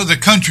half of the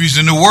countries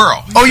in the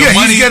world. Oh yeah,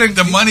 he's getting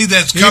the money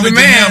that's coming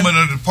to him in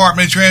the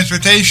Department of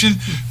Transportation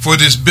for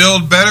this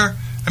Build Better.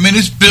 I mean,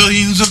 it's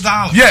billions of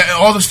dollars. Yeah,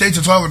 all the states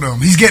are talking to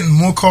him. He's getting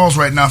more calls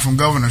right now from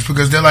governors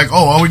because they're like,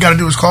 "Oh, all we got to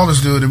do is call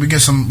this dude, and we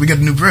get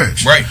a new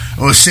bridge." Right.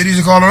 Or cities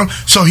are calling him.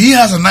 So he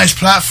has a nice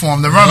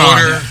platform to run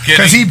on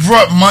because he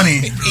brought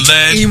money.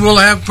 He will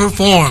have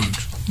performed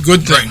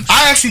good things.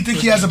 I actually think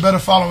he has a better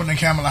following than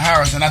Kamala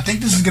Harris, and I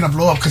think this is going to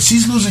blow up because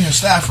she's losing her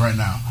staff right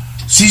now.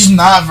 She's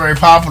not very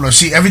popular.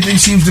 Everything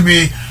seems to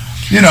be,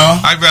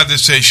 I'd rather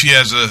say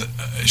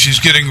she's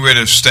getting rid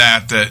of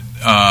staff that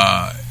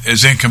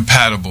is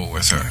incompatible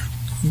with her,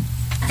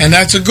 and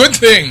that's a good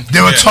thing.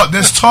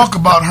 There's talk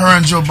about her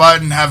and Joe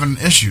Biden having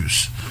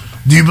issues.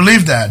 Do you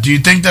believe that? Do you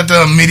think that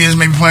the media is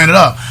maybe playing it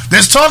up?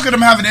 There's talk of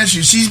them having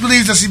issues. She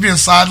believes that she's being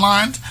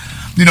sidelined.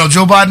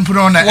 Joe Biden put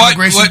her on that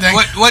immigration thing.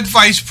 What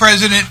vice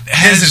president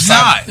has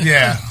not?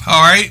 Yeah.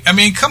 All right. I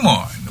mean, come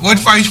on. What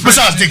vice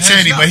president? Besides Dick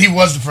Cheney, but he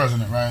was the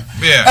president, right?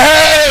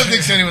 Yeah.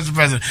 Dick Cheney was the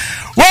president.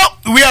 Well,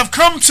 we have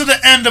come to the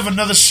end of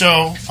another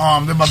show.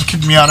 They're about to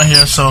kick me out of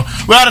here, so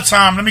we're out of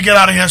time. Let me get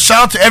out of here.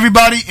 Shout out to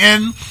everybody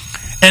in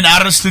and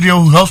out of the studio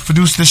who helps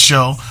produce this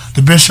show.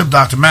 The Bishop,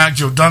 Dr. Mack,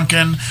 Joe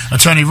Duncan,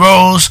 Attorney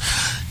Rose,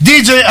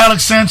 DJ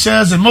Alex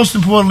Sanchez, and most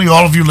importantly,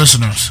 all of you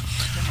listeners.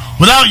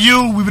 Without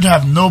you, we would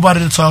have nobody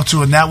to talk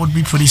to, and that would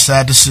be pretty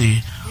sad to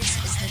see.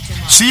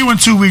 See you in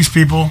 2 weeks,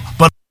 people.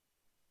 But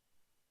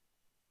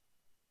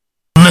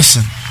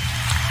listen,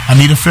 I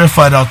need a fair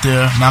fight out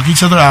there. Knock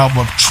each other out,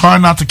 but try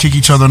not to kick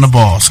each other in the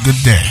balls.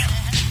 Good day.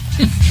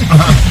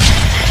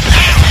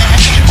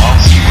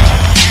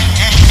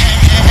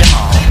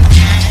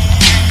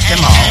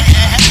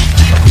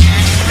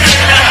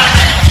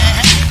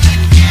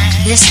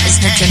 This is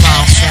the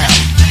Jamal Show.